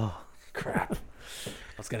 Oh. Crap.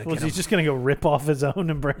 Was he just going to go rip off his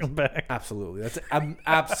own and bring them back? Absolutely. That's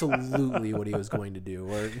absolutely what he was going to do,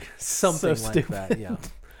 or something So like stupid. that. Yeah.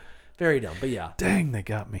 Very dumb, but yeah. Dang, they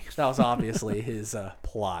got me. That was obviously his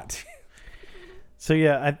plot. So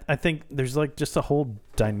yeah, I think there's like just a whole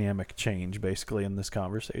dynamic change basically in this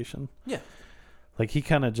conversation. Yeah. Like he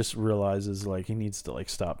kind of just realizes like he needs to like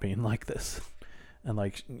stop being like this, and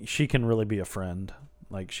like she can really be a friend.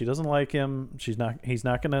 Like she doesn't like him. He's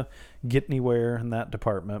not gonna get anywhere in that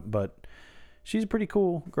department, but she's a pretty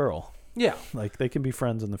cool girl. Yeah. Like they can be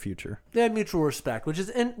friends in the future. They have mutual respect, which is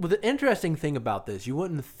the interesting thing about this. You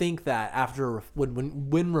wouldn't think that after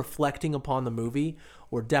when reflecting upon the movie,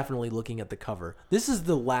 or definitely looking at the cover, this is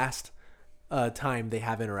the last time they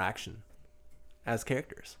have interaction as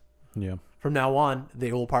characters. Yeah. From now on,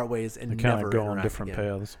 they will part ways and They never kind of go on interact different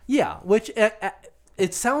again. paths. Yeah, which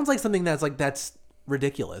it sounds like something that's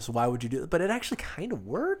ridiculous. Why would you do it? But it actually kind of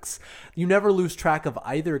works. You never lose track of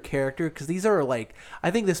either character, because these are like, I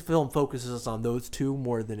think this film focuses on those two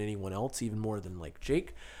more than anyone else, even more than like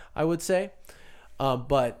Jake, I would say.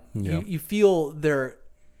 But you feel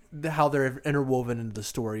how they're interwoven into the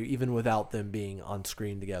story, even without them being on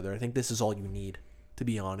screen together. I think this is all you need, to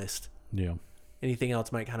be honest. Yeah. Anything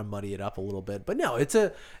else might kind of muddy it up a little bit, but no, it's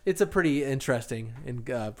a pretty interesting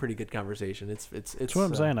and pretty good conversation. It's That's what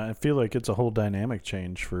I'm saying. I feel like it's a whole dynamic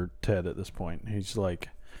change for Ted at this point. He's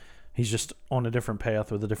just on a different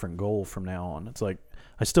path with a different goal from now on. It's like,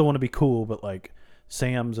 I still want to be cool, but like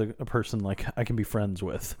Sam's a person like I can be friends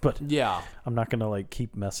with, but yeah, I'm not gonna like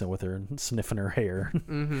keep messing with her and sniffing her hair,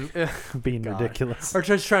 being God. ridiculous, or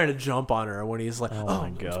just trying to jump on her when he's like, "Oh,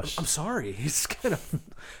 my gosh, I'm sorry." He's kind of,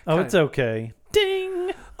 it's okay.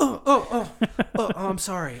 Ding. I'm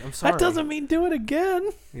sorry. That doesn't mean do it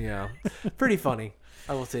again. Yeah, pretty funny.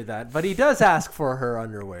 I will say that. But he does ask for her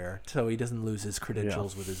underwear, so he doesn't lose his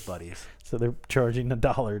credentials with his buddies. So they're charging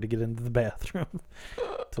 $1 to get into the bathroom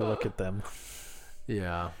to look at them.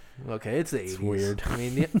 Yeah. Okay, it's the 80s. It's weird. I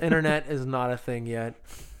mean, the internet is not a thing yet.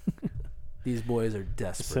 These boys are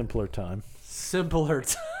desperate. Simpler time. Simpler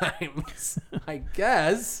times, I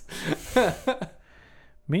guess.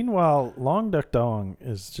 Meanwhile, Long Duck Dong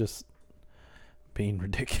is just being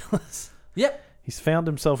ridiculous. Yep. He's found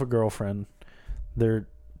himself a girlfriend. They're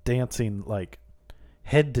dancing like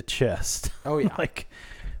head to chest. Oh, yeah. Like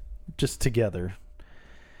just together.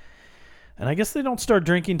 And I guess they don't start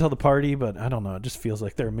drinking till the party, but I don't know. It just feels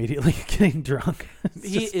like they're immediately getting drunk.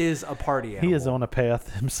 He is a party animal. He is on a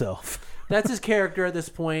path himself. That's his character at this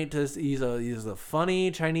point. He's a funny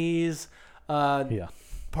Chinese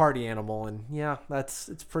party animal, and yeah, it's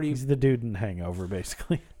pretty. He's the dude in Hangover,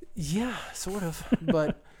 basically. Yeah, sort of.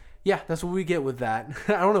 But yeah, that's what we get with that.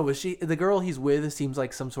 I don't know. Was she the girl he's with? Seems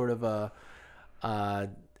like some sort of a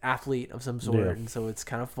athlete of some sort, and so it's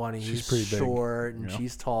kind of funny. She's he's pretty short big, and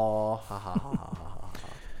she's tall. Ha ha ha ha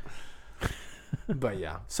ha. But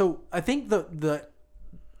yeah, so I think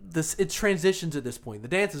it transitions at this point. The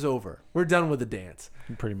dance is over. We're done with the dance.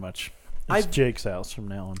 Pretty much. It's Jake's house from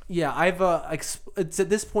now on. Yeah, it's at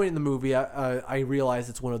this point in the movie, I realize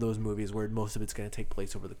it's one of those movies where most of it's going to take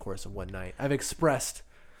place over the course of one night. I've expressed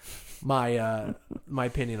my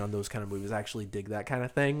opinion on those kind of movies. I actually dig that kind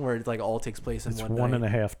of thing where it like all takes place in one night.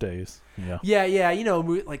 1.5 days. Yeah. Yeah. You know,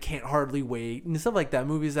 like Can't Hardly Wait and stuff like that.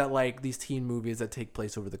 Movies that like these teen movies that take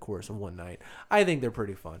place over the course of one night. I think they're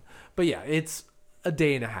pretty fun. But yeah, it's a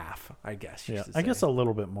day and a half, I guess. Yeah, I guess a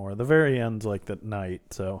little bit more. The very end's like that night,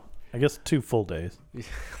 so I guess 2 full days. Yeah,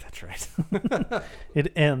 that's right.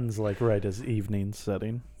 It ends like right as evening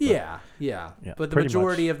setting. Yeah. But the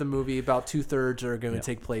majority of the movie, about 2/3, are going to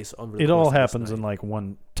take place over the It all course of this happens night. in like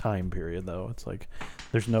one time period though. It's like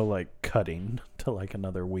there's no like cutting to like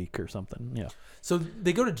another week or something. Yeah. So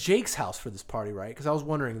they go to Jake's house for this party, right? Because I was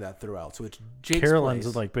wondering that throughout. So it's Jake's Carolyn's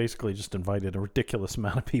place. like basically just invited a ridiculous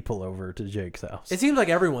amount of people over to Jake's house. It seems like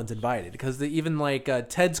everyone's invited because even like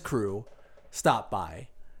Ted's crew stopped by.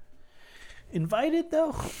 Invited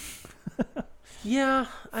though? Yeah,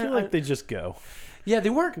 I feel like they just go. Yeah, they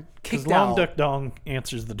weren't kicked Long out. Duck Dong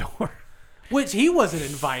answers the door. Which he wasn't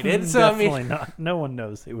invited. So Definitely I mean, not. No one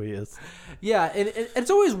knows who he is. yeah, and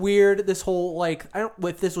it's always weird. This whole like, I don't know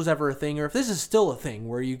if this was ever a thing or if this is still a thing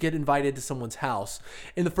where you get invited to someone's house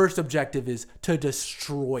and the first objective is to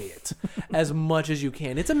destroy it as much as you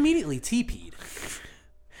can. It's immediately TP'd.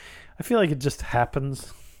 I feel like it just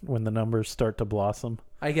happens when the numbers start to blossom.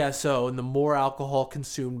 I guess so. And the more alcohol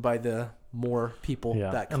consumed by the more people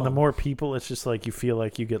that come. And the more people, it's just like you feel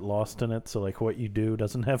like you get lost in it. So like what you do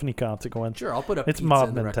doesn't have any consequence. Sure, I'll put a It's pizza mob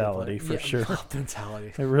in the mentality for sure. Mob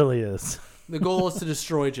mentality. It really is. The goal is to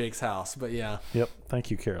destroy Jake's house, but yeah. Yep. Thank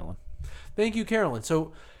you, Carolyn. Thank you, Carolyn.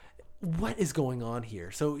 So what is going on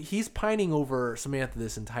here? So he's pining over Samantha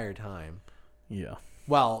this entire time. Yeah.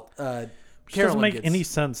 Well, It doesn't make any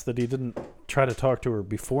sense that he didn't try to talk to her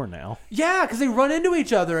before now. Yeah, because they run into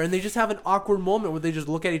each other and they just have an awkward moment where they just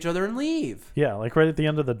look at each other and leave. Yeah, like right at the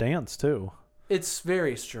end of the dance, too. It's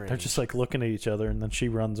very strange. They're just like looking at each other and then she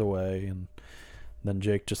runs away and then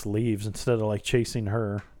Jake just leaves instead of like chasing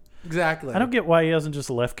her. Exactly. I don't get why he hasn't just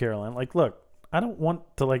left Caroline. Like, look, I don't want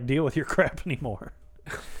to like deal with your crap anymore.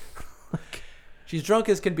 She's drunk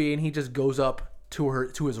as can be and he just goes up to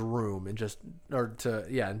his room and just go up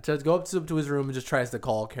to his room and just tries to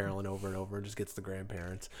call Carolyn over and over and just gets the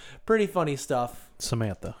grandparents. Pretty funny stuff.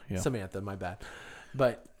 Samantha, my bad.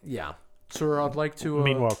 But yeah, so I'd like to.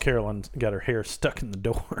 Meanwhile, Carolyn got her hair stuck in the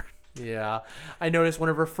door. Yeah, I noticed one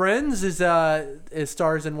of her friends is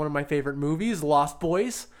stars in one of my favorite movies, Lost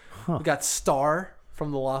Boys. Huh. We got Star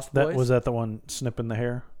from the Lost Boys. Was that the one snipping the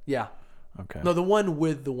hair? Yeah. Okay. No, the one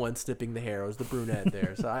with the one snipping the hair was the brunette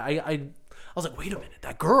there. So I was like, wait a minute,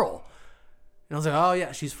 that girl. And I was like, oh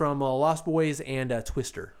yeah, she's from Lost Boys and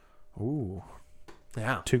Twister. Ooh.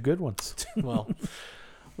 Yeah. 2 good ones. Well,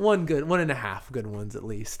 1.5 good ones at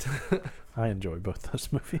least. I enjoy both those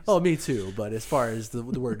movies. Oh, me too. But as far as the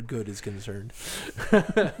word good is concerned.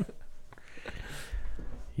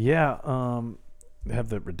 Yeah. They have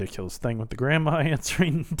that ridiculous thing with the grandma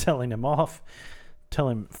answering, telling him off. Tell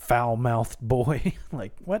him foul-mouthed boy.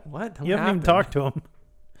 Like, what? What? You haven't even talked to him.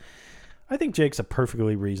 I think Jake's a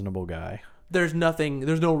perfectly reasonable guy. There's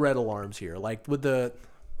no red alarms here. Like with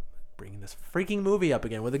bringing this freaking movie up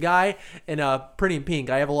again with the guy in Pretty in Pink,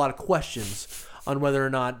 I have a lot of questions on whether or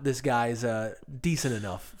not this guy's decent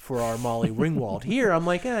enough for our Molly Ringwald. Here, I'm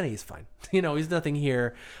like, he's fine. He's nothing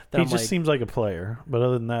here. He just seems like a player, but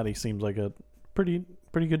other than that, he seems like a pretty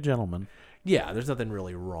good gentleman. Yeah, there's nothing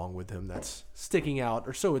really wrong with him that's sticking out,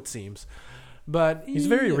 or so it seems. But he's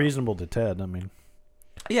very reasonable to Ted. I mean,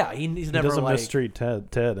 yeah, he's never doesn't mistreat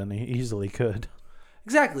Ted, and he easily could.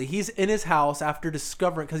 Exactly. He's in his house after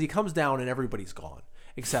discovering, because he comes down and everybody's gone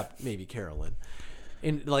except maybe Carolyn,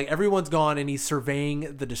 and like everyone's gone, and he's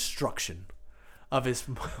surveying the destruction of his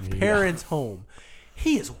parents' home.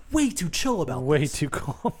 He is way too chill about way this. Too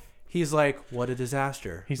calm. He's like, what a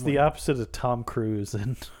disaster. He's the opposite of Tom Cruise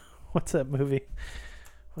and what's that movie?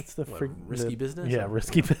 What's the Risky Business? Yeah,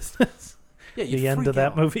 Risky Business. Yeah, the end of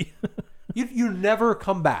that movie. You never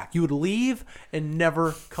come back. You would leave and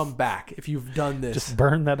never come back if you've done this. Just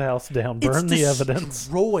burn that house down. Burn the evidence.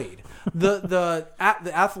 Destroyed. The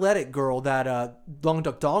athletic girl that Long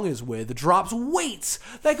Duck Dong is with drops weights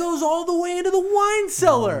that goes all the way into the wine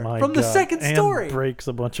cellar from the second story. And breaks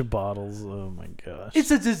a bunch of bottles. Oh my gosh.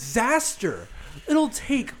 It's a disaster. It'll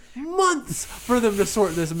take months for them to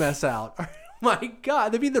sort this mess out. Oh my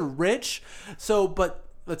God. I mean, they're rich.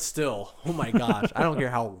 But still, oh my gosh, I don't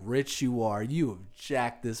care how rich you are. You have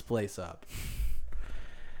jacked this place up.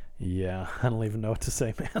 Yeah, I don't even know what to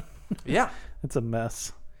say, man. Yeah. It's a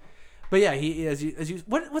mess. But yeah,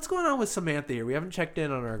 what's going on with Samantha here? We haven't checked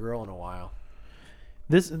in on our girl in a while.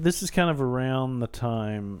 This is kind of around the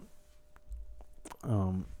time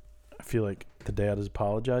I feel like the dad is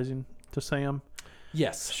apologizing to Sam.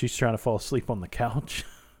 Yes. She's trying to fall asleep on the couch.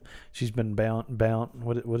 She's been bound.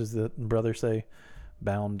 What does the brother say?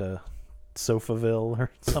 Bound to Sofaville or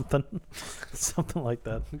something. Something like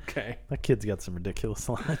that. Okay. That kid's got some ridiculous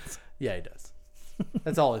lines. Yeah, he does.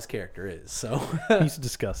 That's all his character is. So he's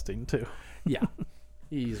disgusting too. Yeah.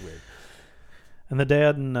 He's weird. And the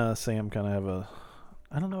dad and Sam kind of have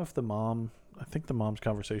I don't know if I think the mom's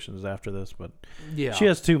conversation is after this, but yeah, she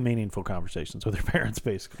has 2 meaningful conversations with her parents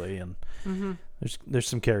basically, and there's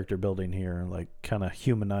some character building here, like kind of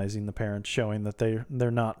humanizing the parents, showing that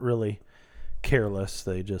they're not really careless.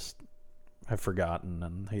 They just have forgotten,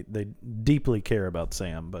 and they deeply care about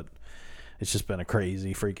Sam, but it's just been a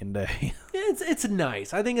crazy freaking day. It's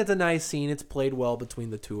nice. I think it's a nice scene. It's played well between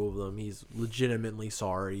the two of them. He's legitimately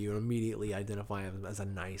sorry. You immediately identify him as a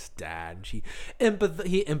nice dad. He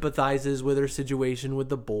empathizes with her situation with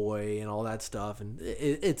the boy and all that stuff, and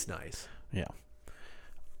it's nice. Yeah.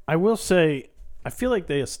 I will say, I feel like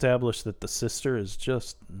they established that the sister is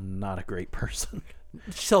just not a great person.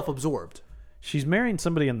 Self-absorbed. She's marrying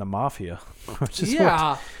somebody in the mafia. Which is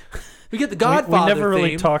we get the Godfather we never really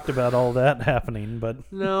theme. talked about all that happening, but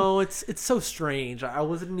no, it's so strange. I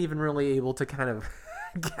wasn't even really able to kind of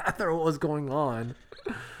gather what was going on.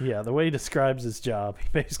 Yeah, the way he describes his job, he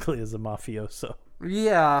basically is a mafioso.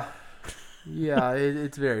 Yeah,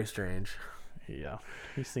 it's very strange. Yeah,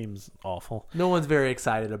 he seems awful. No one's very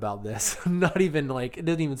excited about this. Not even like, it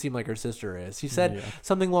doesn't even seem like her sister is. She said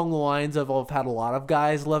something along the lines of, "I've had a lot of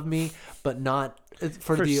guys love me, but not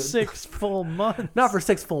for 6 full months." Not for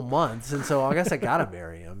 6 full months, and so I guess I gotta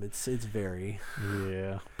marry him. It's very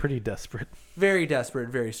pretty desperate. Very desperate,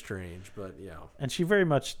 very strange, but yeah. And she very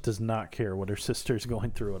much does not care what her sister's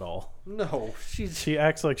going through at all. No, she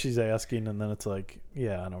acts like she's asking, and then it's like,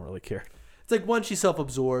 yeah, I don't really care. It's like, one, she's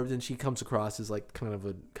self-absorbed, and she comes across as like kind of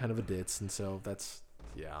a ditz, and so that's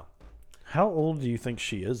How old do you think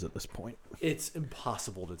she is at this point? It's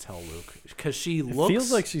impossible to tell, Luke, because it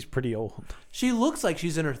feels like she's pretty old. She looks like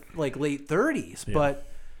she's in her like late 30s, but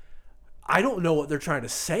I don't know what they're trying to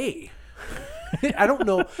say. I don't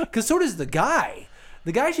know, because so does the guy.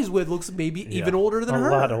 The guy she's with looks maybe even older than her.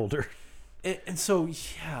 A lot older. And so,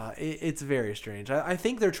 it's very strange. I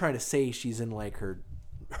think they're trying to say she's in like her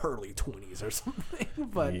early 20s or something,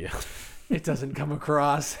 but it doesn't come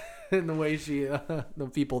across in the way the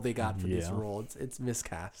people they got for this role. It's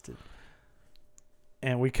miscasted.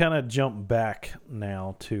 And we kind of jump back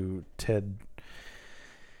now to Ted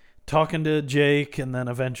talking to Jake, and then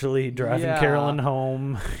eventually driving Carolyn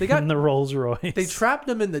home in the Rolls Royce. They trapped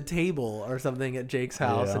him in the table or something at Jake's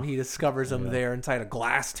house, and he discovers him there inside a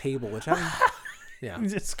glass table, which he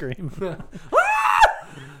just screamed. I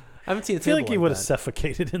haven't seen a table. I feel like he would have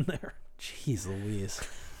suffocated in there. Jeez Louise.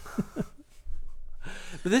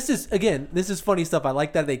 But this is funny stuff. I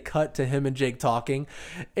like that they cut to him and Jake talking,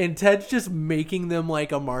 and Ted's just making them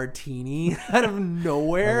like a martini out of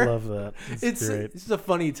nowhere. I love that. It's great. It's just a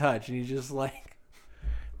funny touch, and he's just like...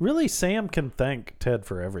 Really, Sam can thank Ted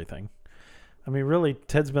for everything. I mean, really,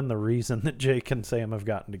 Ted's been the reason that Jake and Sam have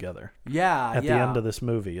gotten together. Yeah, At the end of this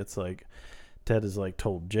movie, it's like Ted has like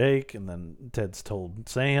told Jake, and then Ted's told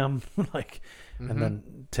Sam, like, and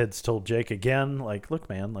then Ted's told Jake again, like, look,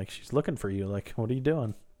 man, like, she's looking for you. Like, what are you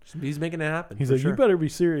doing? He's making it happen. He's like, you better be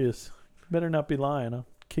serious. You better not be lying. I'll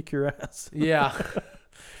kick your ass. Yeah.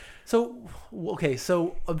 So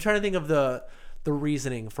I'm trying to think of the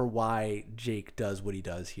reasoning for why Jake does what he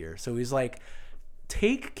does here. So he's like,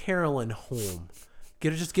 take Carolyn home.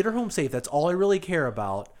 Get her home safe. That's all I really care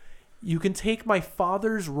about. You can take my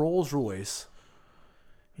father's Rolls Royce.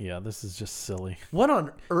 Yeah, this is just silly. What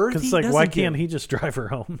on earth? Because like, why can't he just drive her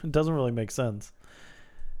home? It doesn't really make sense.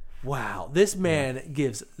 Wow, this man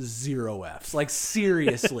gives 0 Fs. Like,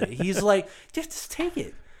 seriously, he's like, just take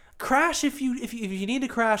it. Crash if you need to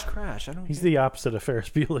crash. I don't. He's the opposite of Ferris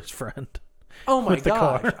Bueller's friend. Oh my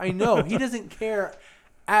gosh, I know. He doesn't care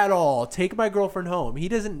at all. Take my girlfriend home. He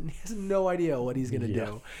has no idea what he's gonna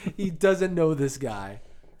do. He doesn't know this guy.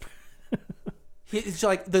 It's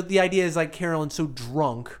like the idea is like Carolyn's so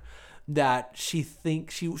drunk that she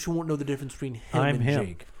thinks she won't know the difference between him and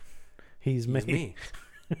Jake. He's me.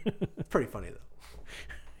 It's pretty funny though.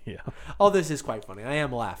 Yeah. All this is quite funny. I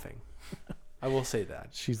am laughing. I will say that.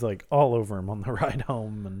 She's like all over him on the ride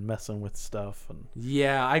home and messing with stuff. And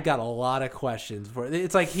yeah, I got a lot of questions for it.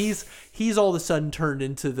 It's like he's all of a sudden turned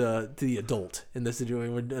into the adult in this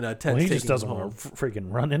situation. When Ted's he just taking doesn't him home. want to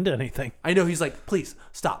freaking run into anything. I know. He's like, please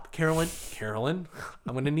stop, Carolyn,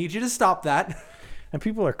 I'm going to need you to stop that. And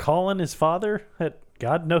people are calling his father at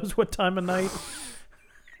God knows what time of night.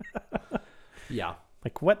 Yeah.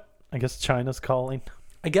 Like what? I guess China's calling.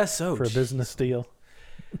 I guess so. For a business deal.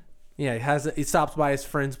 Yeah, he stops by his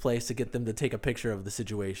friend's place to get them to take a picture of the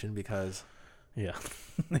situation because... Yeah,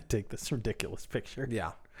 they take this ridiculous picture.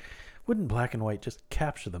 Yeah. Wouldn't black and white just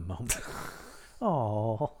capture the moment?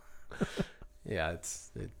 Oh. Yeah,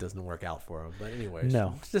 it doesn't work out for him. But anyways,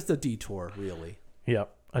 no. It's just a detour, really.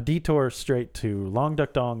 Yep, a detour straight to Long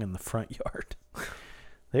Duck Dong in the front yard.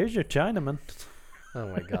 There's your Chinaman. Oh,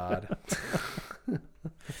 my God.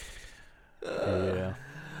 Yeah.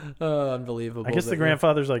 Unbelievable. I guess the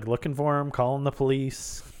grandfather's like looking for him, calling the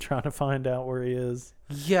police, trying to find out where he is.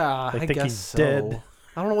 Yeah, They I think guess he's so. dead.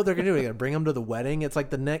 I don't know what they're gonna do. They're gonna bring him to the wedding. It's like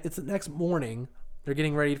the next morning. They're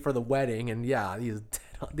getting ready for the wedding, and yeah, he's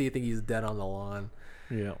dead. Do you think he's dead on the lawn?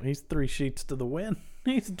 Yeah, he's 3 sheets to the wind.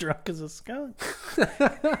 He's drunk as a skunk.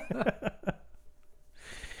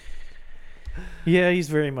 Yeah, he's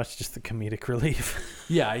very much just the comedic relief.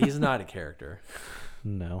 Yeah, he's not a character.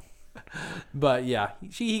 No. But yeah,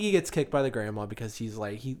 he gets kicked by the grandma because he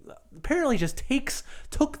apparently just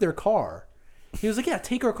took their car. He was like, yeah,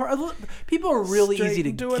 take our car. People are really Straight easy to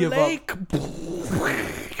into a give lake. up.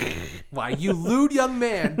 Why, you lewd young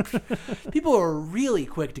man. People are really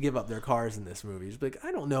quick to give up their cars in this movie. Just like,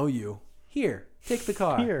 I don't know you. Here, take the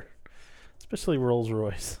car. Here. Especially Rolls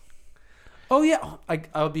Royce. Oh, yeah.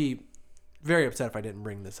 I would be very upset if I didn't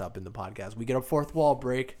bring this up in the podcast. We get a fourth wall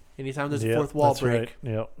break. Anytime there's a fourth wall break.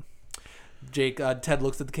 Right. Yep. Jake, Ted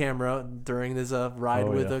looks at the camera during this ride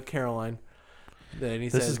with Caroline. Then he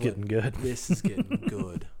says, this is getting good. This is getting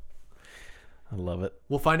good. I love it.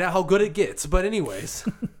 We'll find out how good it gets. But anyways,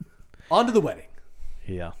 on to the wedding.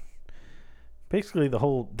 Yeah. Basically, the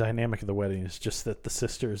whole dynamic of the wedding is just that the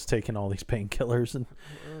sister is taking all these painkillers and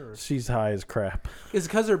she's high as crap. It's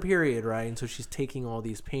because of her period, right? And so she's taking all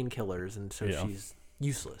these painkillers, and so she's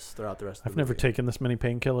useless throughout the rest of the movie. I've never taken this many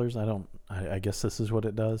painkillers. I guess this is what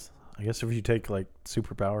it does. I guess if you take like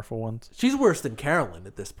super powerful ones. She's worse than Carolyn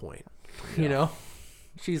at this point. Yeah. You know?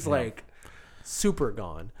 She's like super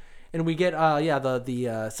gone. And we get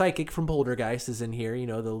the psychic from Poltergeist is in here, you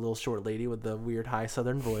know, the little short lady with the weird high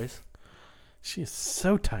southern voice. She is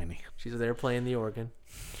so tiny. She's there playing the organ.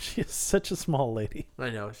 She is such a small lady. I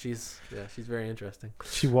know. She's very interesting.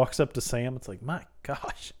 She walks up to Sam. It's like, my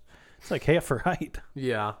gosh. It's like half her height.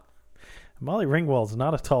 Yeah. Molly Ringwald's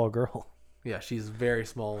not a tall girl. Yeah, she's very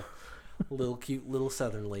small. Little cute little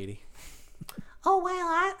southern lady. Oh, well,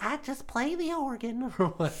 I just play the organ. Or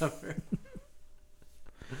whatever.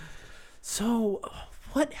 So,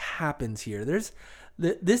 what happens here?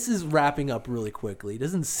 This is wrapping up really quickly. It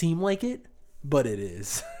doesn't seem like it, but it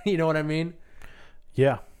is. You know what I mean?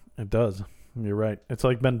 Yeah, it does. You're right. It's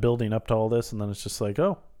like been building up to all this, and then it's just like,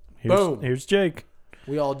 oh, boom. Here's Jake.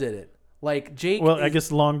 We all did it. Like, Jake... Well, I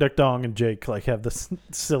guess Long Duck Dong and Jake like have this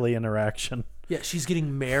silly interaction. Yeah, she's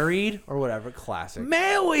getting married or whatever. Classic.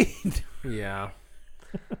 Married! Yeah.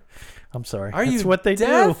 I'm sorry. Are That's you what they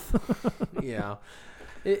deaf? do. Yeah.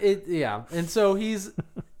 Yeah. And so he's,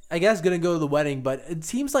 I guess, going to go to the wedding, but it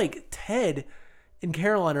seems like Ted and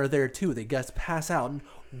Caroline are there too. They guys pass out. And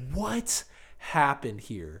what happened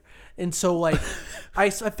here? And so, like,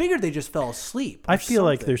 I figured they just fell asleep. I feel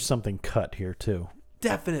like there's something cut here too.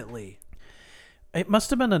 Definitely. It must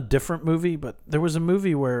have been a different movie, but there was a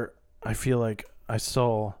movie where I feel like I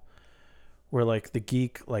saw where like the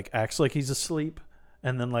geek like acts like he's asleep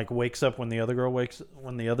and then like wakes up when the other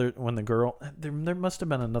girl there must have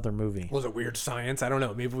been another movie. Was it Weird Science? I don't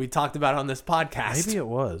know. Maybe we talked about it on this podcast. Maybe it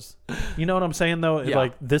was. You know what I'm saying though? Yeah.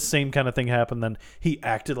 Like this same kind of thing happened. Then he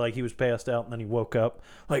acted like he was passed out and then he woke up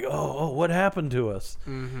like, oh, what happened to us?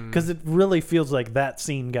 Because it really feels like that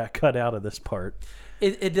scene got cut out of this part.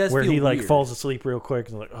 It does where feel he like weird. falls asleep real quick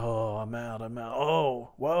and like, oh, I'm out. Oh,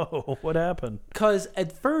 whoa, what happened? Because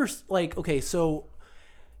at first, like, okay, so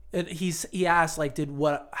he asked like, did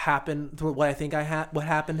what happened? What I think what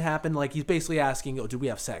happened? Like he's basically asking, oh, did we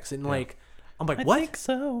have sex? And like, I'm like, what? I think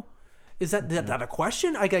so. Is that a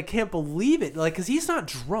question? Like, I can't believe it. Like, because he's not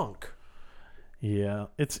drunk. Yeah,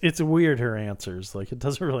 it's weird her answers. Like it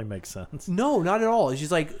doesn't really make sense. No, not at all.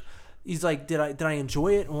 He's like, did I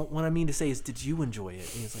enjoy it? What I mean to say is, did you enjoy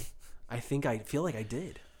it? And he's like, I feel like I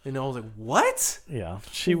did. And I was like, what? Yeah,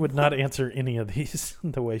 she would not answer any of these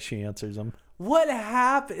the way she answers them. What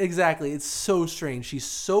happened? Exactly. It's so strange. She's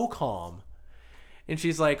so calm. And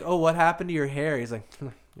she's like, oh, what happened to your hair? He's like,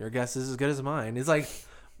 your guess is as good as mine. It's like,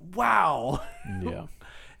 wow. Yeah.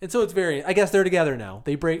 And so it's I guess they're together now.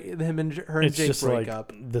 They break, him and her and It's Jake just break like,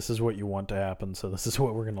 up. this is what you want to happen, so this is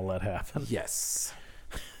what we're going to let happen. Yes.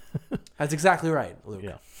 That's exactly right, Luke.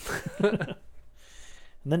 Yeah.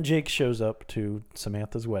 And then Jake shows up to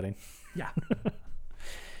Samantha's wedding. Yeah.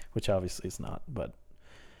 Which obviously is not, but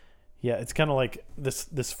yeah, it's kind of like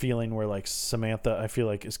this feeling where like Samantha, I feel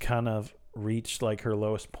like, is kind of reached like her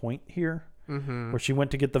lowest point here, where she went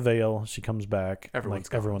to get the veil, she comes back,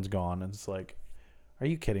 everyone's gone, and it's like, are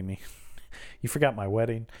you kidding me? You forgot my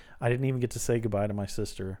wedding. I didn't even get to say goodbye to my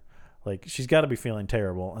sister. Like, she's got to be feeling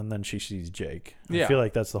terrible, and then she sees Jake. I feel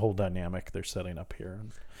like that's the whole dynamic they're setting up here.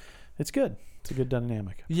 And it's good. It's a good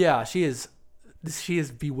dynamic. Yeah, she is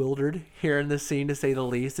bewildered here in this scene, to say the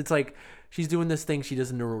least. It's like she's doing this thing. She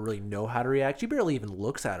doesn't really know how to react. She barely even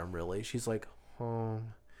looks at him, really. She's like,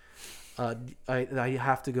 I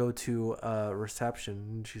have to go to reception.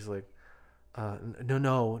 And she's like,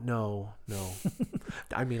 no.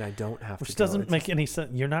 I mean, I don't have to. Which doesn't make any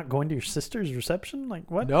sense. You're not going to your sister's reception? Like,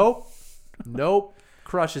 what? Nope.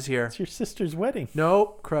 Crush is here. It's your sister's wedding.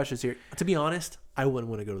 Nope. Crush is here. To be honest, I wouldn't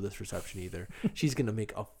want to go to this reception either. She's going to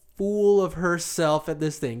make a fool of herself at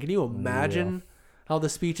this thing. Can you imagine how the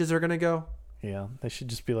speeches are going to go? Yeah, they should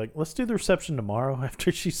just be like, let's do the reception tomorrow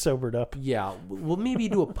after she's sobered up. Yeah, we'll maybe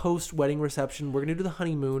do a post-wedding reception. We're going to do the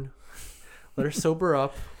honeymoon. Let her sober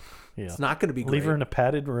up. Yeah. It's not going to be great. Leave her in a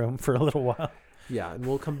padded room for a little while. Yeah, and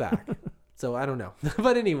we'll come back. So I don't know.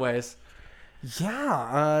 But anyways,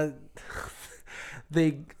 yeah,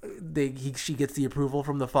 she gets the approval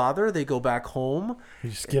from the father. They go back home. He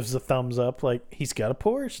just gives a thumbs up like, he's got a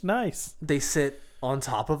Porsche. Nice. They sit on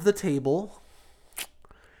top of the table.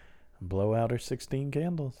 Blow out her 16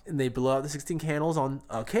 candles. And they blow out the 16 candles on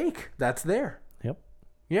a cake that's there. Yep.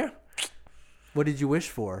 Yeah. What did you wish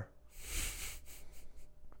for?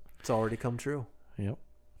 It's already come true. Yep.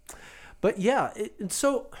 But yeah,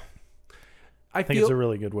 so I think feel it's a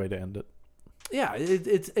really good way to end it. Yeah,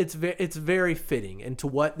 it's very fitting into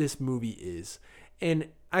what this movie is. And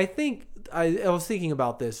I think I was thinking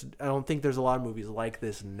about this. I don't think there's a lot of movies like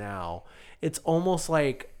this now. It's almost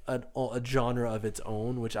like a genre of its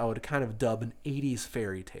own, which I would kind of dub an 80s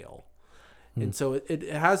fairy tale. And so it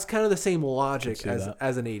has kind of the same logic as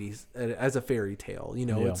an 80s, as a fairy tale. You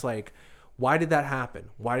know, It's like, why did that happen?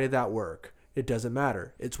 Why did that work? It doesn't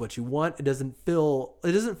matter. It's what you want. It doesn't feel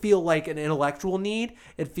like an intellectual need.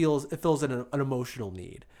 It fills an emotional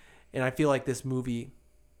need. And I feel like this movie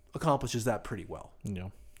accomplishes that pretty well. Yeah.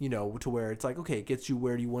 You know, to where it's like, okay, it gets you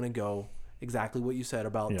where you want to go. Exactly what you said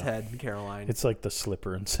about Ted and Caroline. It's like the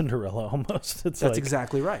Slipper and Cinderella almost. That's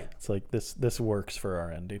exactly right. It's like this works for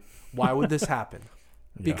our ending. Why would this happen?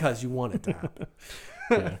 Because you want it to happen.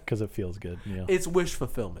 Yeah, because it feels good. Yeah. It's wish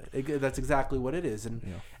fulfillment. That's exactly what it is. And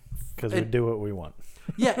because we do what we want.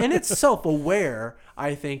 Yeah, and it's self-aware,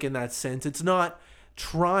 I think, in that sense. It's not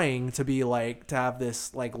trying to be like, to have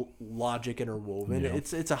this like logic interwoven. Yeah.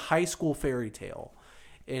 It's a high school fairy tale.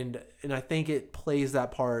 And I think it plays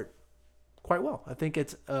that part quite well. I think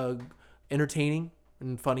it's entertaining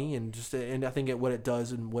and funny, and I think what it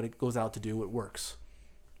does and what it goes out to do, it works.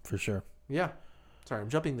 For sure. Yeah. Sorry, I'm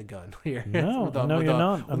jumping the gun here. No, you're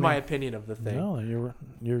not. With my opinion of the thing. No,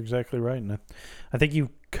 you're exactly right, and I think you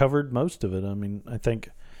covered most of it. I mean, I think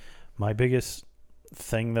my biggest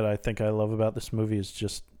thing that I think I love about this movie is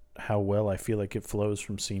just how well I feel like it flows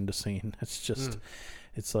from scene to scene. It's just,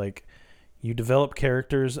 it's like you develop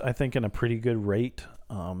characters, I think, in a pretty good rate.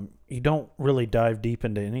 You don't really dive deep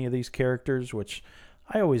into any of these characters, which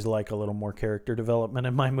I always like a little more character development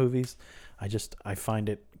in my movies. I find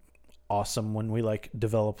it awesome when we like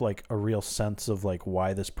develop like a real sense of like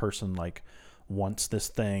why this person like wants this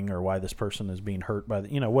thing, or why this person is being hurt by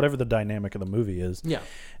the, whatever the dynamic of the movie is. Yeah.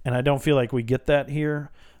 And I don't feel like we get that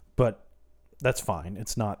here, but that's fine.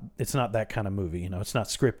 It's not that kind of movie, it's not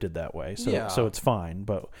scripted that way. So it's fine,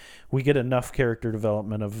 but we get enough character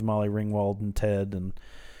development of Molly Ringwald and Ted, and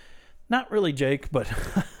not really Jake, but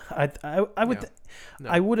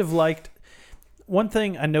I would have liked. One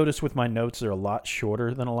thing I noticed with my notes, they're a lot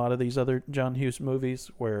shorter than a lot of these other John Hughes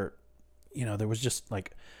movies, where, there was just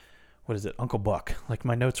like, what is it, Uncle Buck? Like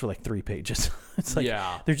my notes were like 3 pages. It's like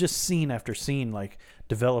they're just scene after scene, like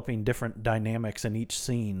developing different dynamics in each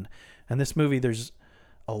scene. And this movie, there's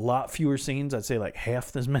a lot fewer scenes. I'd say like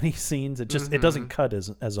half as many scenes. It just it doesn't cut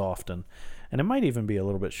as often, and it might even be a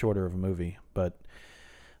little bit shorter of a movie, but.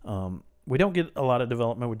 We don't get a lot of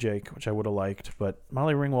development with Jake, which I would have liked, but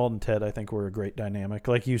Molly Ringwald and Ted, I think, were a great dynamic.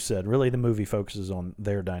 Like you said, really the movie focuses on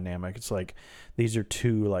their dynamic. It's like these are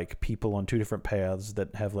two like people on two different paths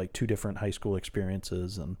that have like two different high school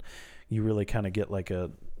experiences, and you really kind of get like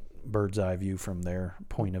a bird's eye view from their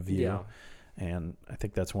point of view. Yeah. And I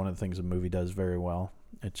think that's one of the things the movie does very well.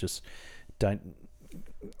 It just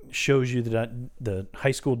shows you the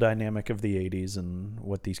high school dynamic of the 80s and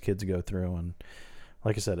what these kids go through, and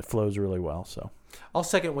like I said, it flows really well. So I'll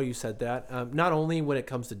second what you said. That not only when it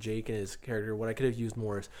comes to Jake and his character, what I could have used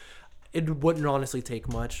more is it wouldn't honestly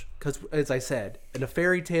take much, because as I said, in a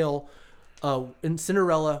fairy tale, in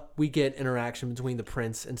Cinderella, we get interaction between the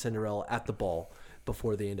prince and Cinderella at the ball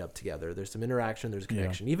before they end up together. There's some interaction, there's a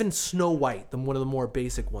connection. Yeah. Even Snow White, one of the more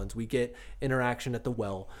basic ones, we get interaction at the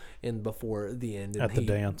well and before the end. And the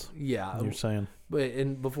dance. Yeah. You're saying.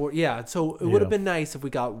 So it would have been nice if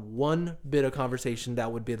we got one bit of conversation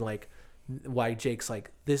that would be like, why Jake's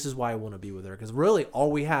like, this is why I want to be with her. Because really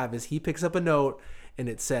all we have is he picks up a note and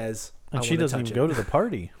it says, And she doesn't even go to the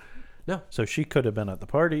party. No. So she could have been at the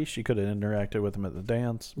party. She could have interacted with him at the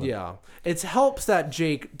dance. But... Yeah. It helps that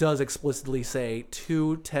Jake does explicitly say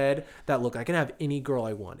to Ted that, look, I can have any girl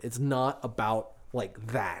I want. It's not about like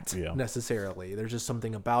that necessarily. There's just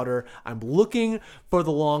something about her. I'm looking for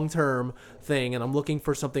the long-term thing, and I'm looking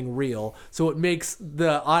for something real. So it makes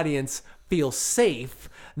the audience feel safe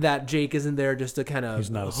that Jake isn't there just to kind of He's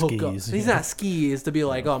not a hook skis. up. He's not skis to be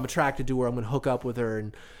like, oh, I'm attracted to her. I'm going to hook up with her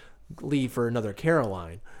and leave for another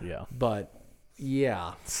Caroline. Yeah. But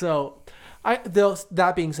yeah. So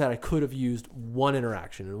that being said, I could have used one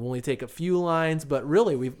interaction. It will only take a few lines, but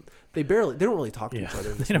really they don't really talk to each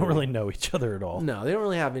other. They don't really know each other at all. No, they don't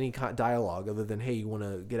really have any dialogue other than, hey, you want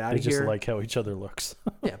to get out of here? They just like how each other looks.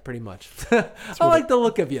 Yeah, pretty much. I like the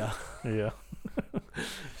look of you. Yeah.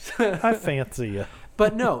 I fancy you.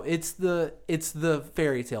 But no, it's the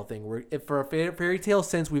fairy tale thing. For a fairy tale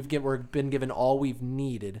sense, we've been given all we've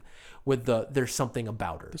needed with there's something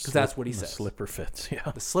about her. Because that's what he says. The slipper fits, yeah.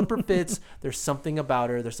 The slipper fits. There's something about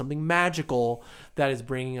her. There's something magical that is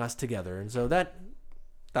bringing us together. And so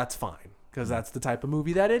that's fine. Because that's the type of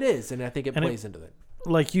movie that it is. And I think it plays into it.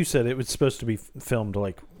 Like you said, it was supposed to be filmed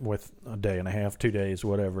like with a day and a half, 2 days,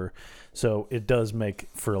 whatever. So it does make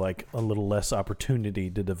for like a little less opportunity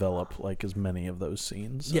to develop like as many of those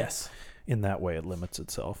scenes. So yes. In that way, it limits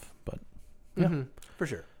itself. But yeah, for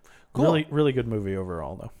sure. Cool. Really, really good movie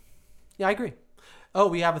overall, though. Yeah, I agree. Oh,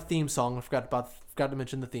 we have a theme song. I forgot to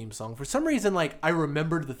mention the theme song. For some reason, like I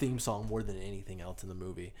remembered the theme song more than anything else in the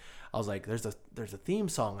movie. I was like, there's a theme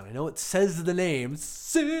song, and I know it says the name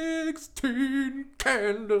 16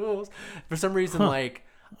 Candles. For some reason, like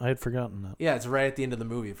I had forgotten that. Yeah, it's right at the end of the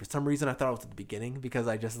movie. For some reason, I thought it was at the beginning because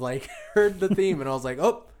I just like heard the theme, and I was like,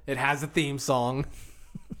 oh, it has a theme song.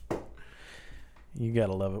 You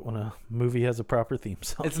gotta love it when a movie has a proper theme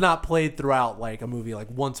song. It's not played throughout like a movie like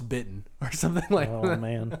Once Bitten or something like that. Oh,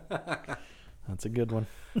 man. That's a good one.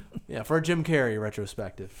 Yeah, for a Jim Carrey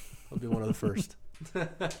retrospective. It'll be one of the first.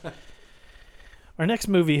 Our next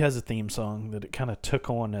movie has a theme song that it kind of took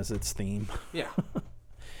on as its theme. Yeah.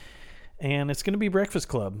 And it's going to be Breakfast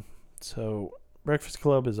Club. So Breakfast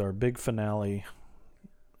Club is our big finale.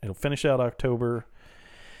 It'll finish out October.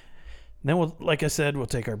 Then we'll, like I said, we'll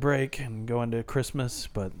take our break and go into Christmas.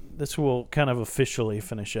 But this will kind of officially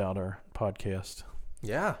finish out our podcast.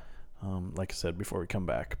 Yeah. Like I said, before we come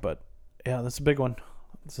back. But yeah, that's a big one.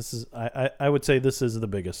 This is I would say this is the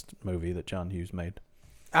biggest movie that John Hughes made.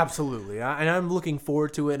 Absolutely. And I'm looking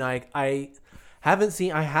forward to it. And I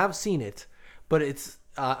have seen it, but it's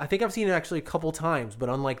I think I've seen it actually a couple times, but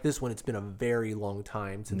unlike this one, it's been a very long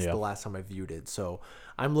time since the last time I viewed it. So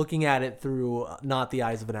I'm looking at it through not the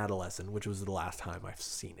eyes of an adolescent, which was the last time I've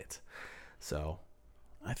seen it. So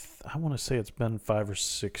I want to say it's been 5 or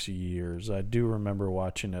 6 years. I do remember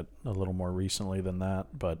watching it a little more recently than that,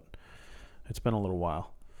 but it's been a little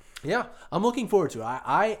while. Yeah, I'm looking forward to it.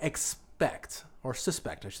 I expect, or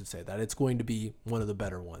suspect, I should say, that it's going to be one of the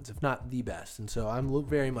better ones, if not the best. And so I'm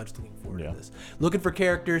very much looking forward to this. Looking for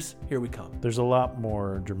characters, here we come. There's a lot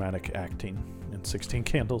more dramatic acting in 16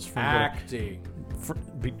 Candles.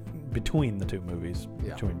 Between the two movies,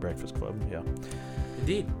 between Breakfast Club. Yeah.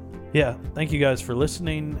 Indeed. Yeah, thank you guys for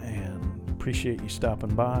listening, and appreciate you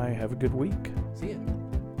stopping by. Have a good week. See ya.